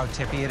because of how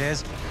tippy it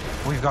is.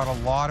 We've got a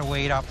lot of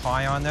weight up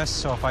high on this,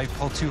 so if I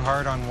pull too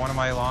hard on one of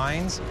my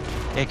lines,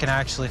 it can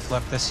actually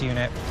flip this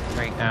unit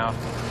right now.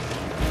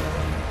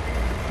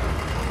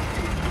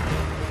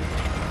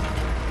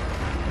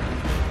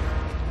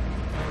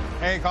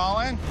 Hey,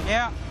 Collin?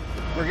 Yeah?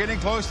 We're getting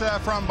close to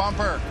that front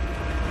bumper.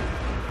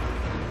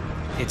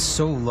 It's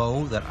so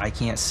low that I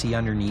can't see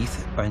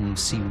underneath and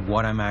see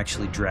what I'm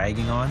actually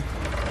dragging on.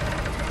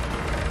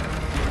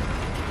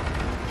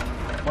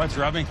 What's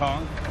rubbing,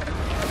 Collin?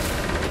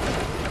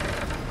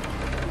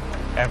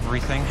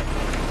 Everything.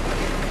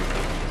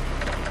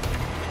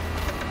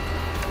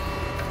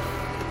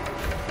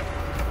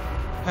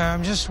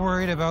 I'm just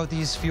worried about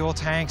these fuel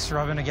tanks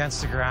rubbing against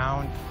the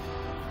ground.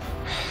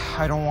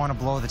 I don't want to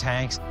blow the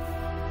tanks.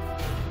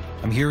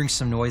 I'm hearing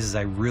some noises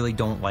I really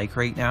don't like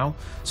right now,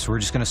 so we're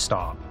just gonna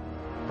stop.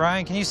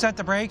 Brian, can you set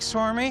the brakes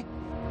for me?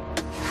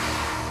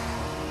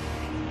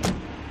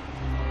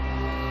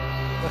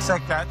 Looks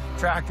like that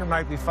tractor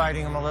might be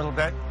fighting him a little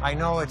bit. I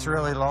know it's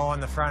really low on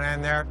the front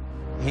end there.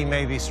 He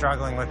may be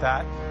struggling with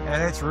that,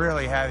 and it's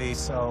really heavy,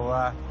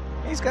 so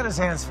he's got his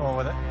hands full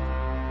with it.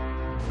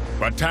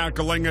 But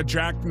tackling a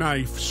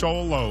jackknife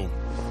solo,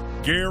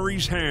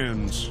 Gary's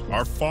hands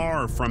are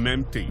far from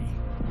empty.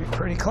 You're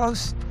pretty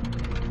close.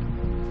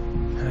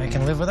 I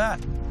can live with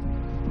that.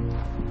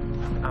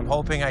 I'm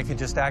hoping I can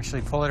just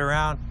actually pull it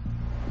around.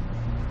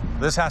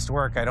 This has to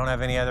work. I don't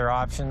have any other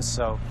options,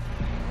 so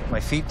my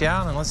feet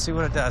down and let's see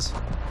what it does.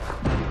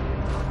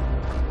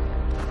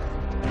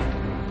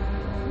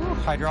 Whew,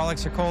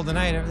 hydraulics are cold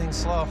tonight. Everything's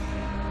slow.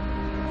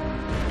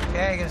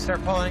 Okay, gonna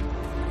start pulling.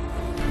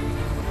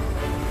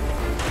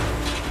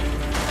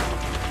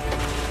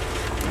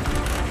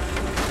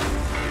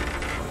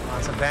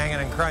 Lots of banging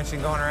and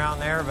crunching going around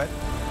there, but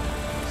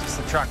it's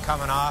just the truck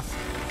coming off.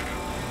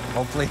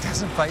 Hopefully it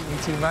doesn't bite me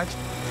too much.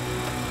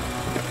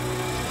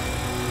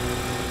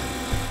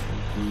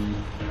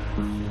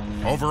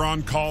 Over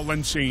on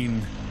Collin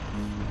scene.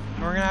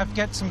 We're gonna have to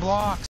get some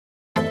blocks.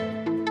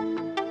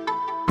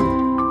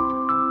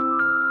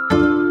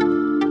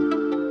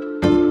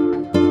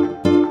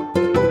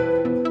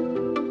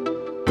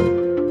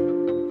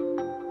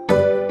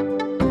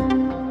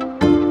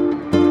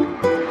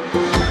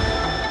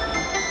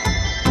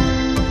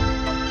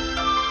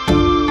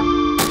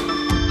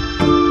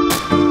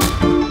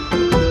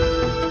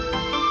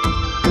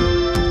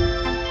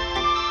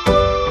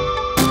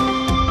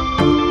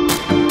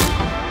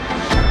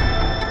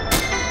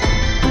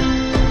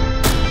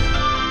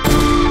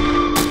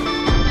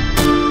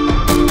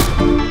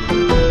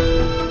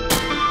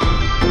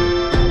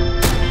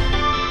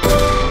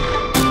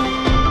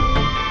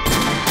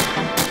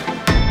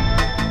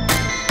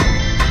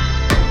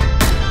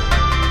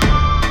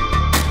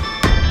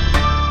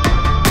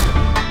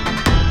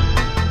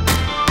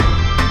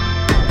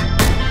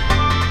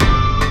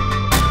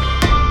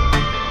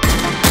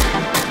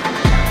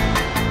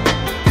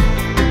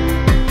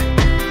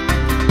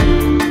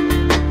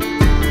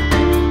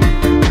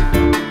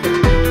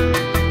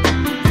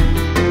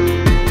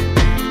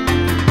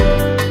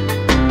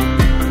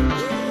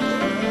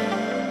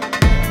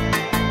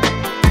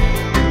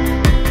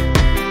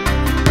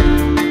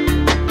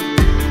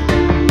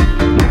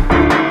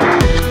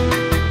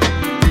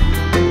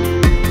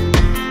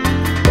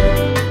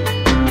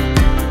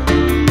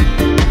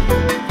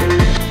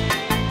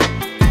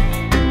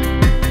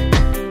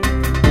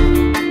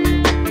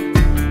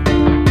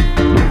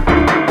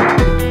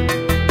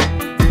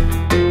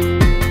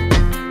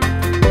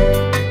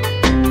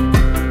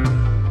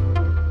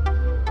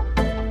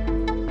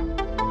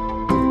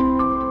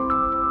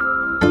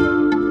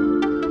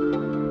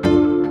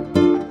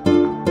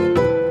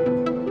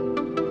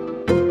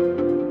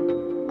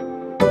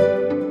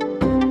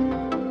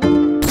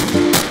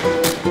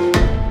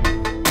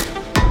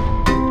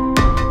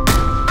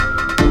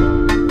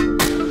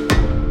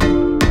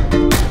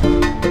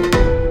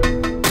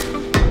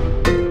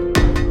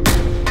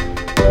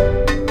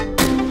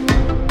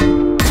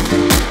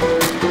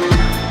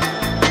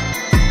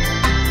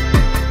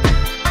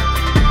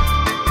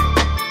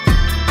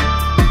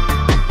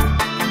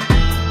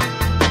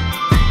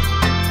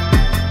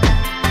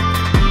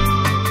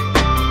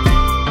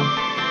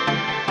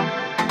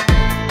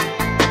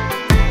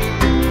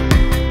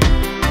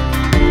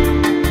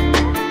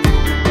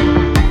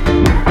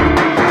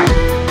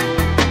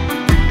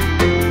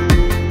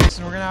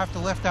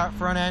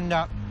 front end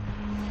up.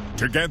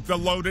 To get the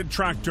loaded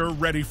tractor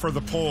ready for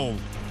the pull,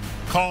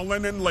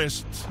 Collin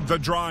enlists the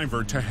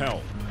driver to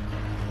help.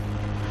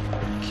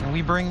 Can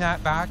we bring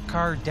that back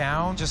car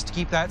down just to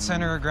keep that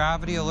center of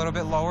gravity a little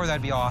bit lower?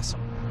 That'd be awesome.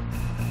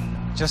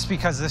 Just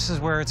because this is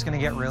where it's going to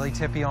get really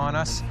tippy on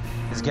us,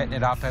 is getting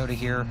it up out of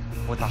here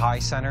with the high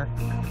center.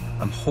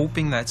 I'm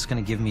hoping that's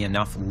going to give me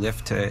enough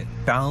lift to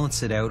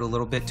balance it out a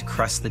little bit, to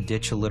crest the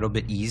ditch a little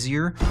bit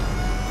easier.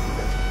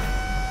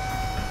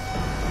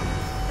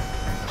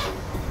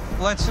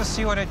 Let's just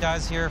see what it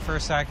does here for a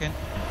second.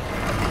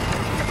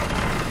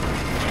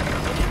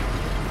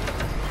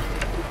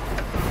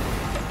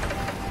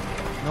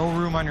 No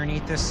room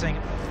underneath this thing.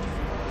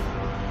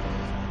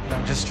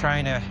 I'm just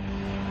trying to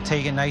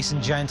take it nice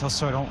and gentle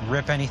so I don't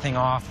rip anything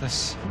off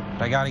this.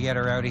 But I got to get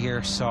her out of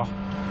here, so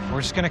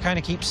we're just going to kind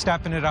of keep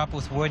stepping it up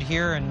with wood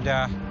here, and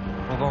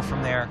we'll go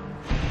from there.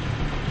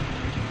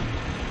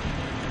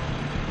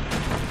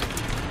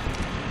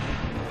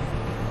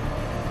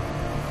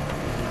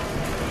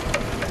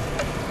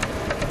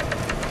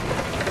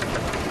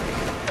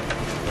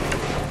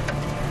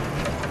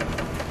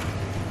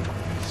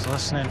 Just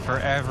listening for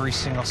every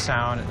single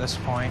sound at this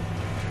point.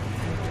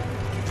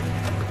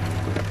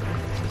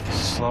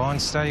 Slow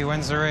and steady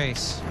wins the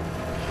race.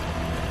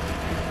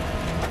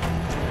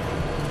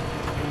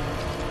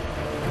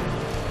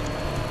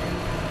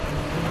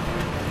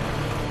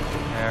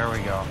 There we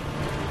go.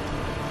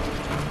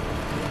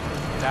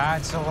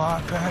 That's a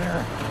lot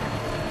better.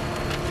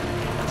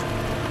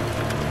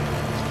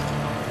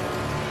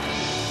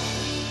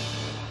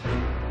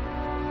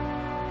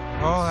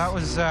 Oh, that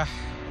was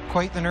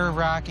quite the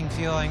nerve-wracking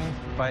feeling,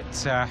 but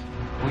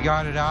we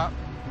got it up.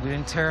 We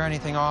didn't tear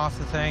anything off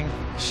the thing.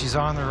 She's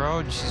on the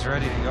road. She's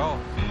ready to go.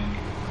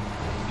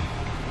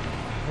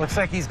 Looks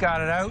like he's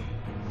got it out.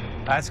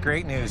 That's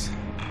great news.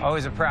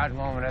 Always a proud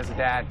moment as a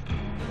dad,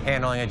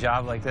 handling a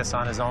job like this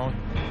on his own.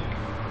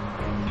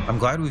 I'm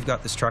glad we've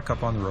got this truck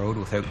up on the road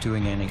without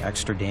doing any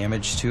extra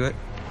damage to it.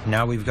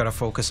 Now we've got to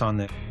focus on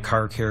the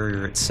car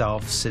carrier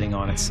itself sitting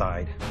on its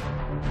side.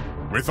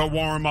 With a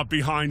warm-up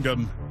behind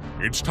him,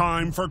 it's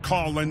time for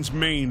Collin's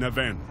main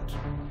event.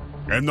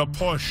 And the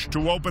push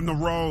to open the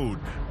road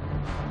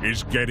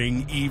is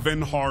getting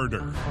even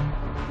harder.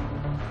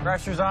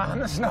 Pressure's on,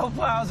 the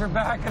snowplows are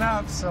backing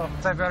up, so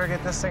I better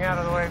get this thing out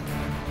of the way.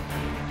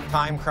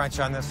 Time crunch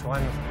on this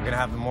one. We're gonna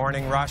have the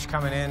morning rush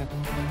coming in.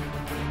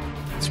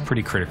 It's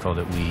pretty critical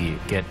that we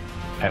get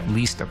at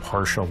least a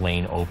partial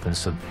lane open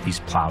so that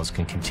these plows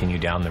can continue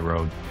down the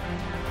road.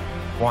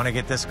 Want to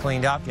get this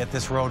cleaned up, get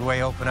this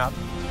roadway open up.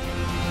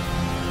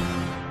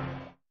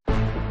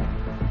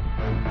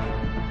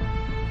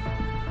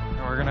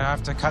 We're gonna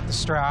have to cut the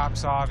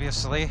straps,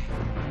 obviously.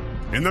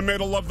 In the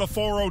middle of the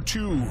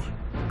 402,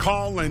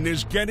 Collin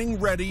is getting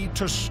ready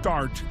to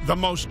start the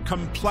most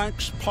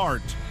complex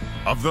part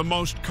of the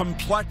most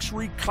complex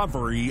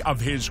recovery of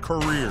his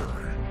career.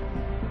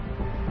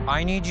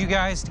 I need you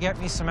guys to get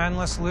me some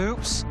endless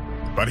loops.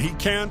 But he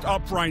can't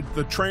upright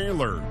the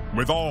trailer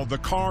with all the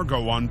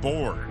cargo on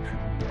board.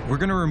 We're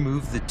going to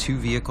remove the two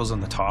vehicles on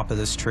the top of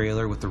this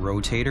trailer with the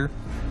rotator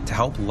to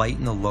help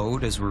lighten the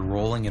load as we're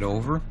rolling it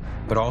over,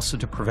 but also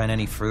to prevent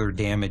any further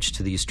damage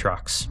to these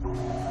trucks.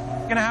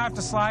 Going to have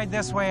to slide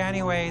this way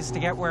anyways to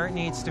get where it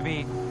needs to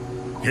be.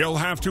 He'll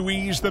have to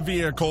ease the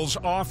vehicles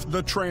off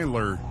the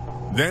trailer,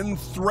 then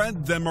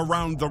thread them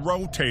around the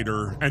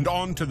rotator and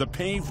onto the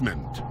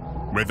pavement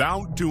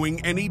without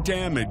doing any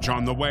damage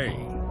on the way.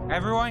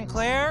 Everyone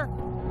clear?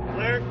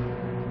 Clear.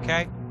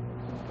 Okay.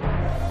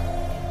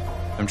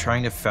 I'm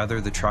trying to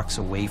feather the trucks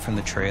away from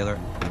the trailer.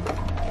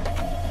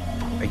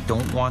 I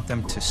don't want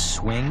them to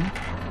swing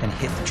and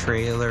hit the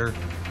trailer,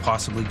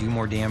 possibly do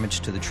more damage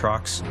to the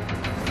trucks.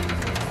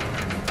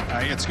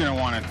 It's going to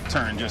want to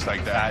turn just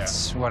like that.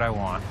 That's what I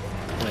want.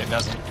 It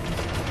doesn't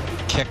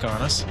kick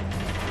on us.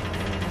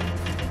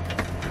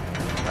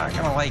 Not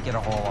going to like it a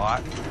whole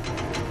lot.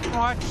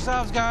 Watch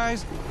yourselves,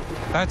 guys.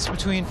 That's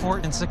between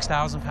 4,000 and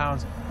 6,000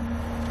 pounds.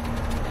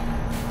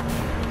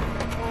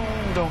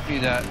 Don't do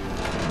that.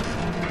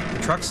 The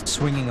truck's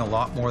swinging a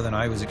lot more than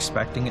I was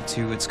expecting it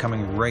to. It's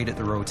coming right at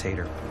the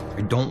rotator.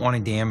 I don't want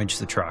to damage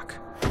the truck.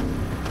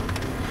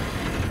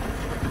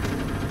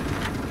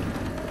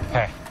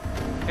 Okay.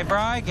 Hey,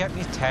 Bri, get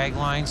me tag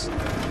lines.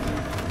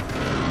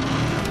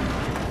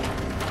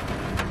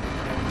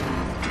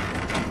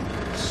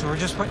 So we're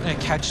just putting a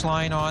catch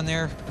line on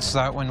there so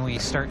that when we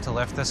start to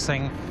lift this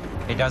thing,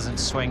 it doesn't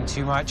swing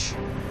too much.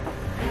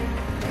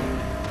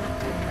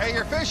 Hey,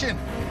 you're fishing.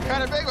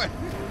 Kind of big one.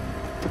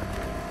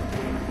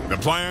 The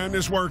plan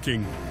is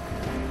working,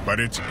 but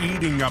it's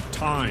eating up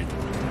time.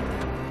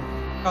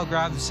 I'll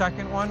grab the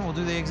second one. We'll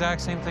do the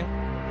exact same thing.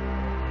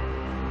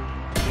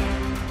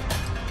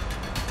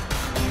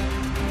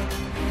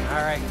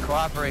 All right,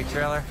 cooperate,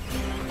 trailer.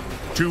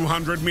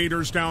 200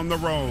 meters down the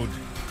road,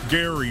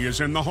 Gary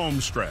is in the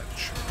home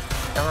stretch.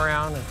 Come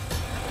around and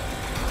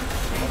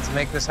let's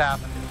make this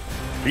happen.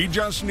 He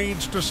just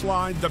needs to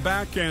slide the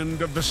back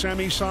end of the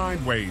semi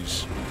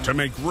sideways to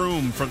make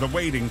room for the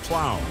waiting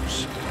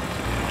plows.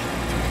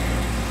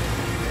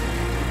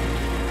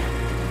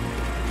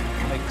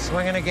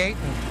 swinging a gate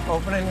and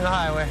opening the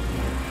highway.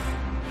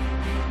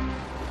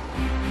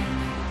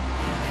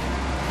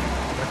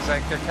 Looks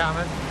like they're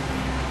coming.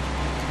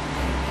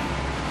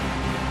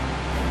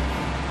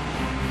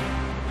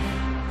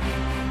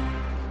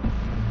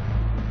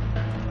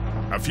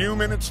 A few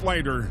minutes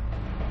later,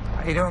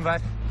 how you doing,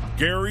 bud?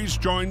 Gary's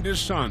joined his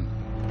son,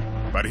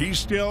 but he's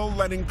still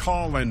letting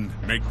Collin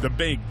make the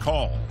big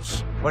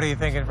calls. What are you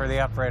thinking for the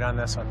upright on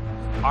this one?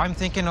 I'm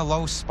thinking a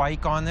low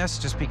spike on this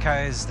just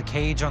because the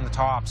cage on the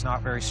top's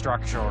not very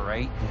structural,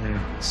 right?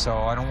 So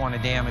I don't want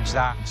to damage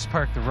that. Just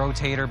park the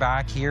rotator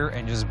back here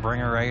and just bring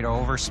her right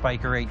over,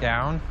 spike her right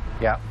down.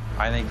 Yeah.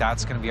 I think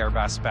that's going to be our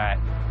best bet.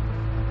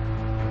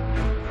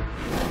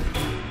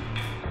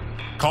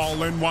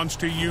 Collin wants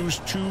to use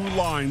 2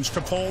 lines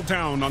to pull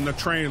down on the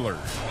trailer,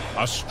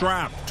 a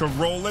strap to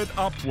roll it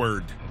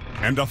upward,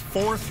 and a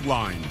 4th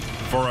line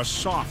for a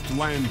soft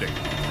landing.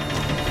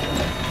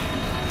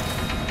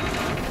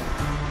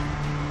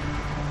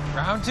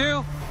 Round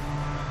 2.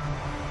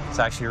 It's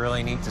actually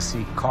really neat to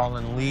see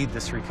Collin lead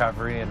this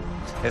recovery, and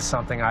it's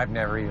something I've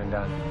never even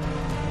done.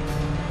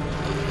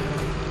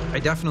 I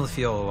definitely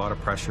feel a lot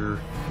of pressure.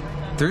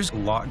 There's a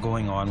lot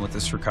going on with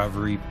this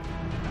recovery.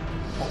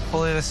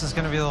 Hopefully this is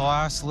going to be the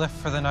last lift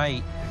for the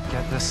night.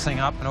 Get this thing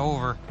up and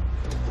over.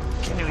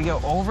 Can we go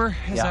over?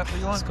 Is that what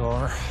you want? Let's go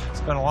over. It's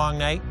been a long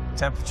night.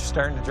 Temperature's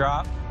starting to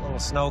drop. A little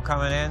snow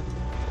coming in.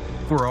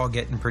 We're all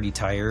getting pretty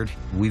tired.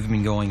 We've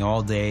been going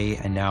all day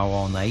and now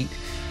all night.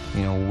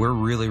 You know, we're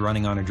really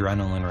running on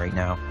adrenaline right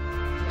now.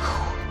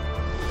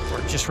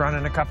 We're just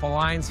running a couple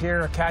lines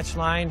here, a catch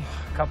line,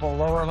 a couple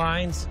lower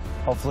lines.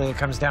 Hopefully it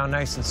comes down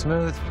nice and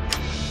smooth.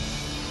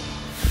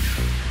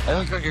 I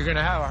look like you're going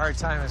to have a hard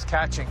time as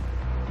catching.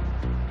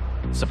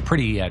 It's a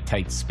pretty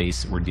tight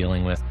space that we're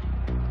dealing with.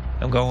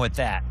 I'm going with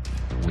that.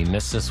 If we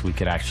miss this, we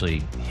could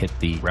actually hit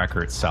the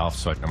wrecker itself,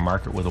 so I can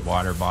mark it with a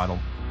water bottle.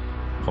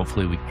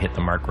 Hopefully we hit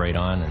the mark right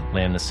on and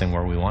land this thing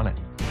where we want it.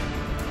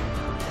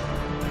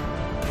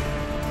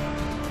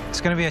 It's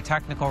going to be a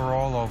technical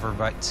rollover,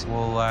 but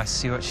we'll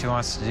see what she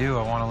wants to do.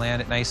 I want to land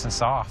it nice and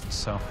soft,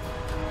 so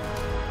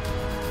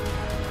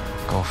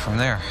go from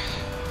there.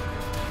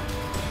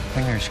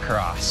 Fingers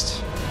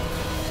crossed.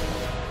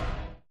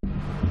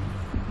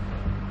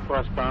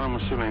 Westbound, I'm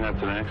assuming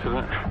that's an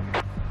accident.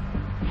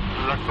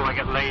 Looks like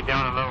it laid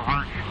down a little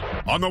harsh.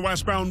 On the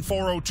westbound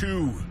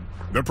 402,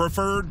 the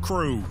preferred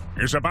crew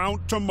is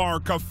about to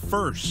mark a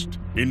first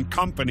in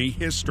company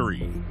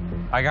history.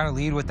 I got to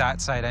lead with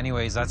that side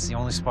anyways. That's the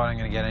only spot I'm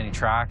going to get any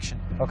traction.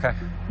 Okay.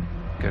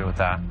 Good with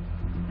that.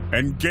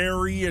 And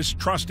Gary is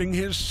trusting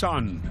his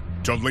son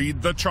to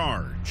lead the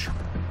charge.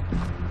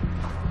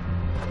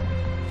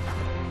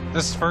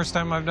 This is the first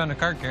time I've done a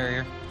car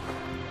carrier.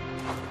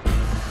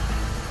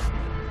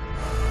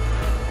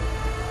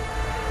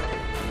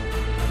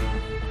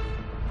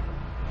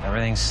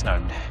 Everything's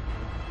snugged.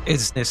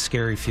 It's this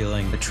scary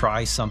feeling to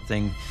try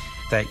something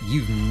that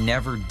you've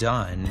never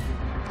done.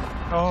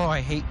 Oh,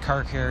 I hate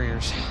car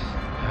carriers.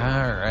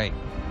 All right.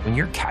 When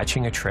you're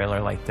catching a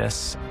trailer like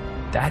this,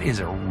 that is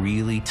a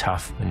really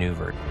tough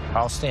maneuver.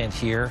 I'll stand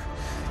here.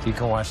 You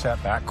can watch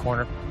that back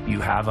corner. You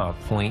have a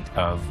point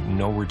of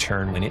no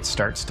return. When it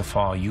starts to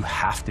fall, you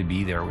have to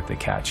be there with the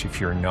catch. If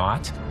you're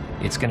not,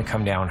 it's going to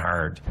come down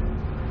hard.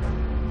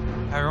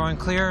 Everyone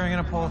clear? I'm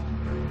going to pull.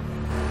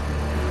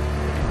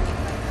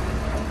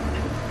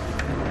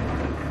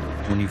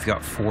 When you've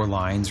got 4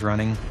 lines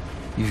running,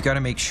 you've got to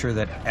make sure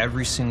that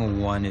every single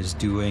one is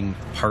doing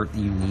the part that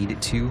you need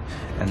it to,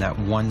 and that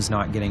one's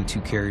not getting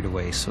too carried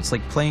away. So it's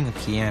like playing a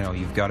piano.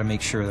 You've got to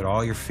make sure that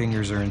all your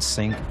fingers are in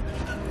sync,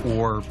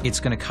 or it's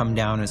going to come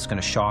down and it's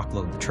going to shock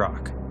load the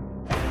truck.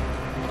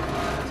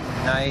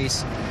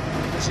 Nice,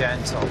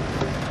 gentle.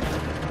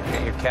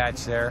 Get your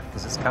catch there,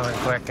 because it's coming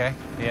quick, eh?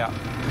 Yeah.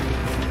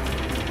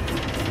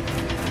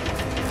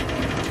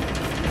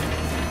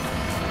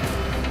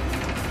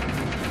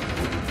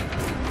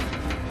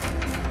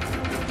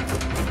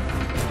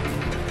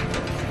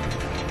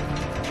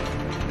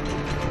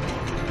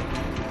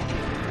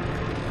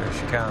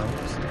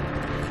 Comes.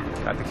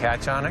 Got the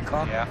catch on it,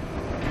 Collin? Yeah.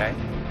 Okay.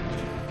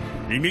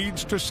 He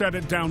needs to set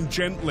it down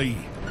gently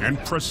and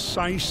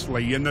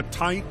precisely in the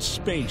tight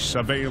space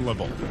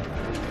available.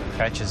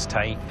 Catch is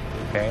tight.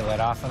 Okay, let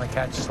off on the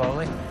catch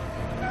slowly.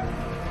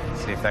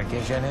 See if that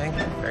gives you anything.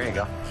 There you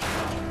go.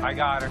 I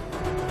got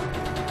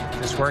her.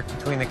 Just work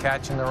between the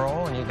catch and the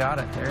roll, and you got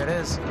it. There it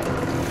is.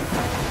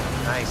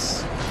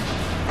 Nice.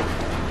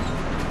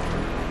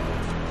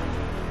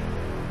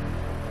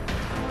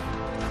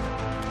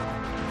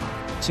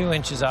 Two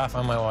inches off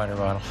on my water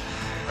bottle.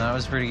 That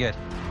was pretty good.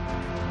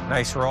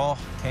 Nice roll.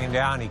 Came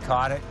down, he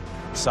caught it.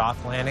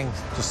 Soft landing,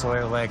 just the way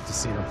I like to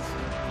see them.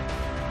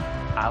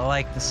 I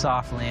like the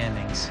soft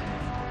landings.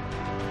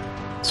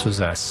 This was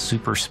a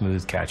super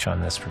smooth catch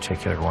on this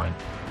particular one,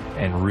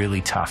 and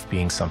really tough,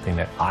 being something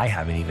that I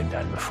haven't even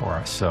done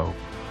before. So,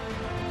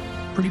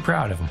 pretty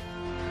proud of him.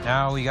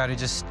 Now we got to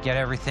just get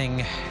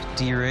everything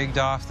de-rigged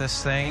off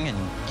this thing and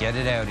get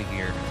it out of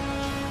here.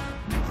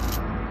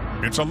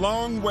 It's a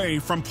long way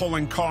from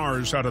pulling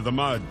cars out of the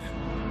mud,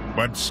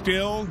 but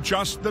still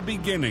just the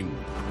beginning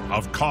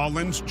of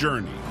Collin's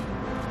journey.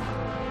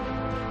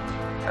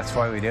 That's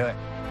why we do it.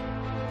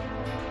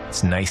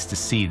 It's nice to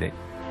see that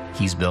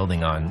he's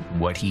building on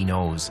what he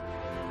knows.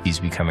 He's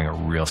becoming a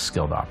real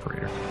skilled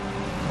operator.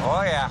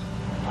 Oh yeah,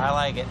 I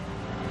like it.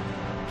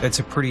 It's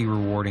a pretty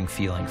rewarding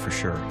feeling for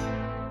sure.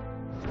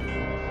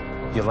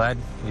 You led,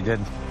 you did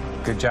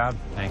a good job.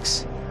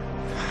 Thanks.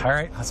 All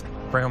right, let's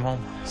bring him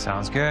home.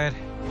 Sounds good.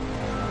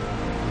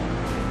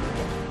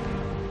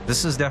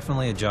 This is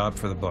definitely a job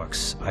for the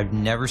books. I've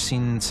never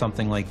seen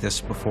something like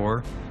this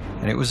before,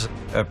 and it was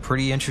a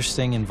pretty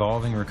interesting,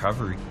 involving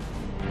recovery.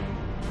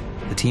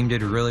 The team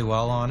did really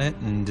well on it,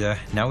 and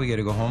now we get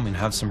to go home and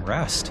have some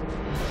rest.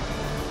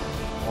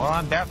 Well,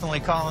 I'm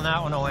definitely calling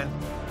that one a win.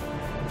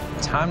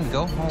 Time to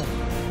go home.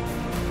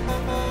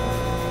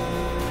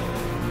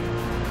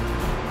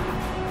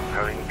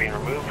 Having been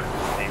removed,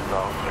 name's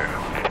all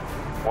there.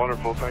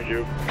 Wonderful, thank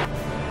you.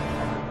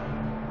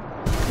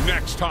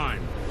 Next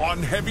time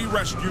on Heavy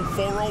Rescue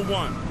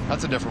 401.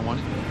 That's a different one.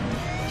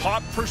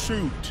 Hot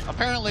Pursuit.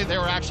 Apparently they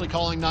were actually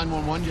calling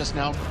 911 just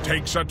now.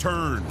 Takes a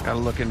turn. Gotta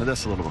look into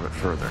this a little bit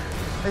further.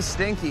 It's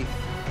stinky.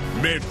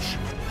 Mitch.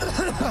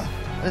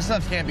 This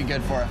stuff can't be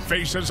good for us.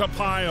 Faces a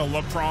pile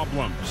of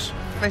problems.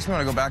 Makes me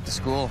want to go back to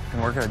school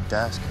and work at a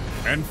desk.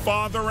 And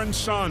father and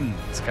son.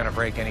 It's gonna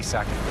break any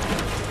second.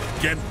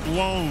 Get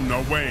blown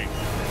away.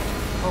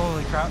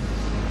 Holy crap,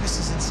 this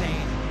is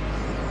insane.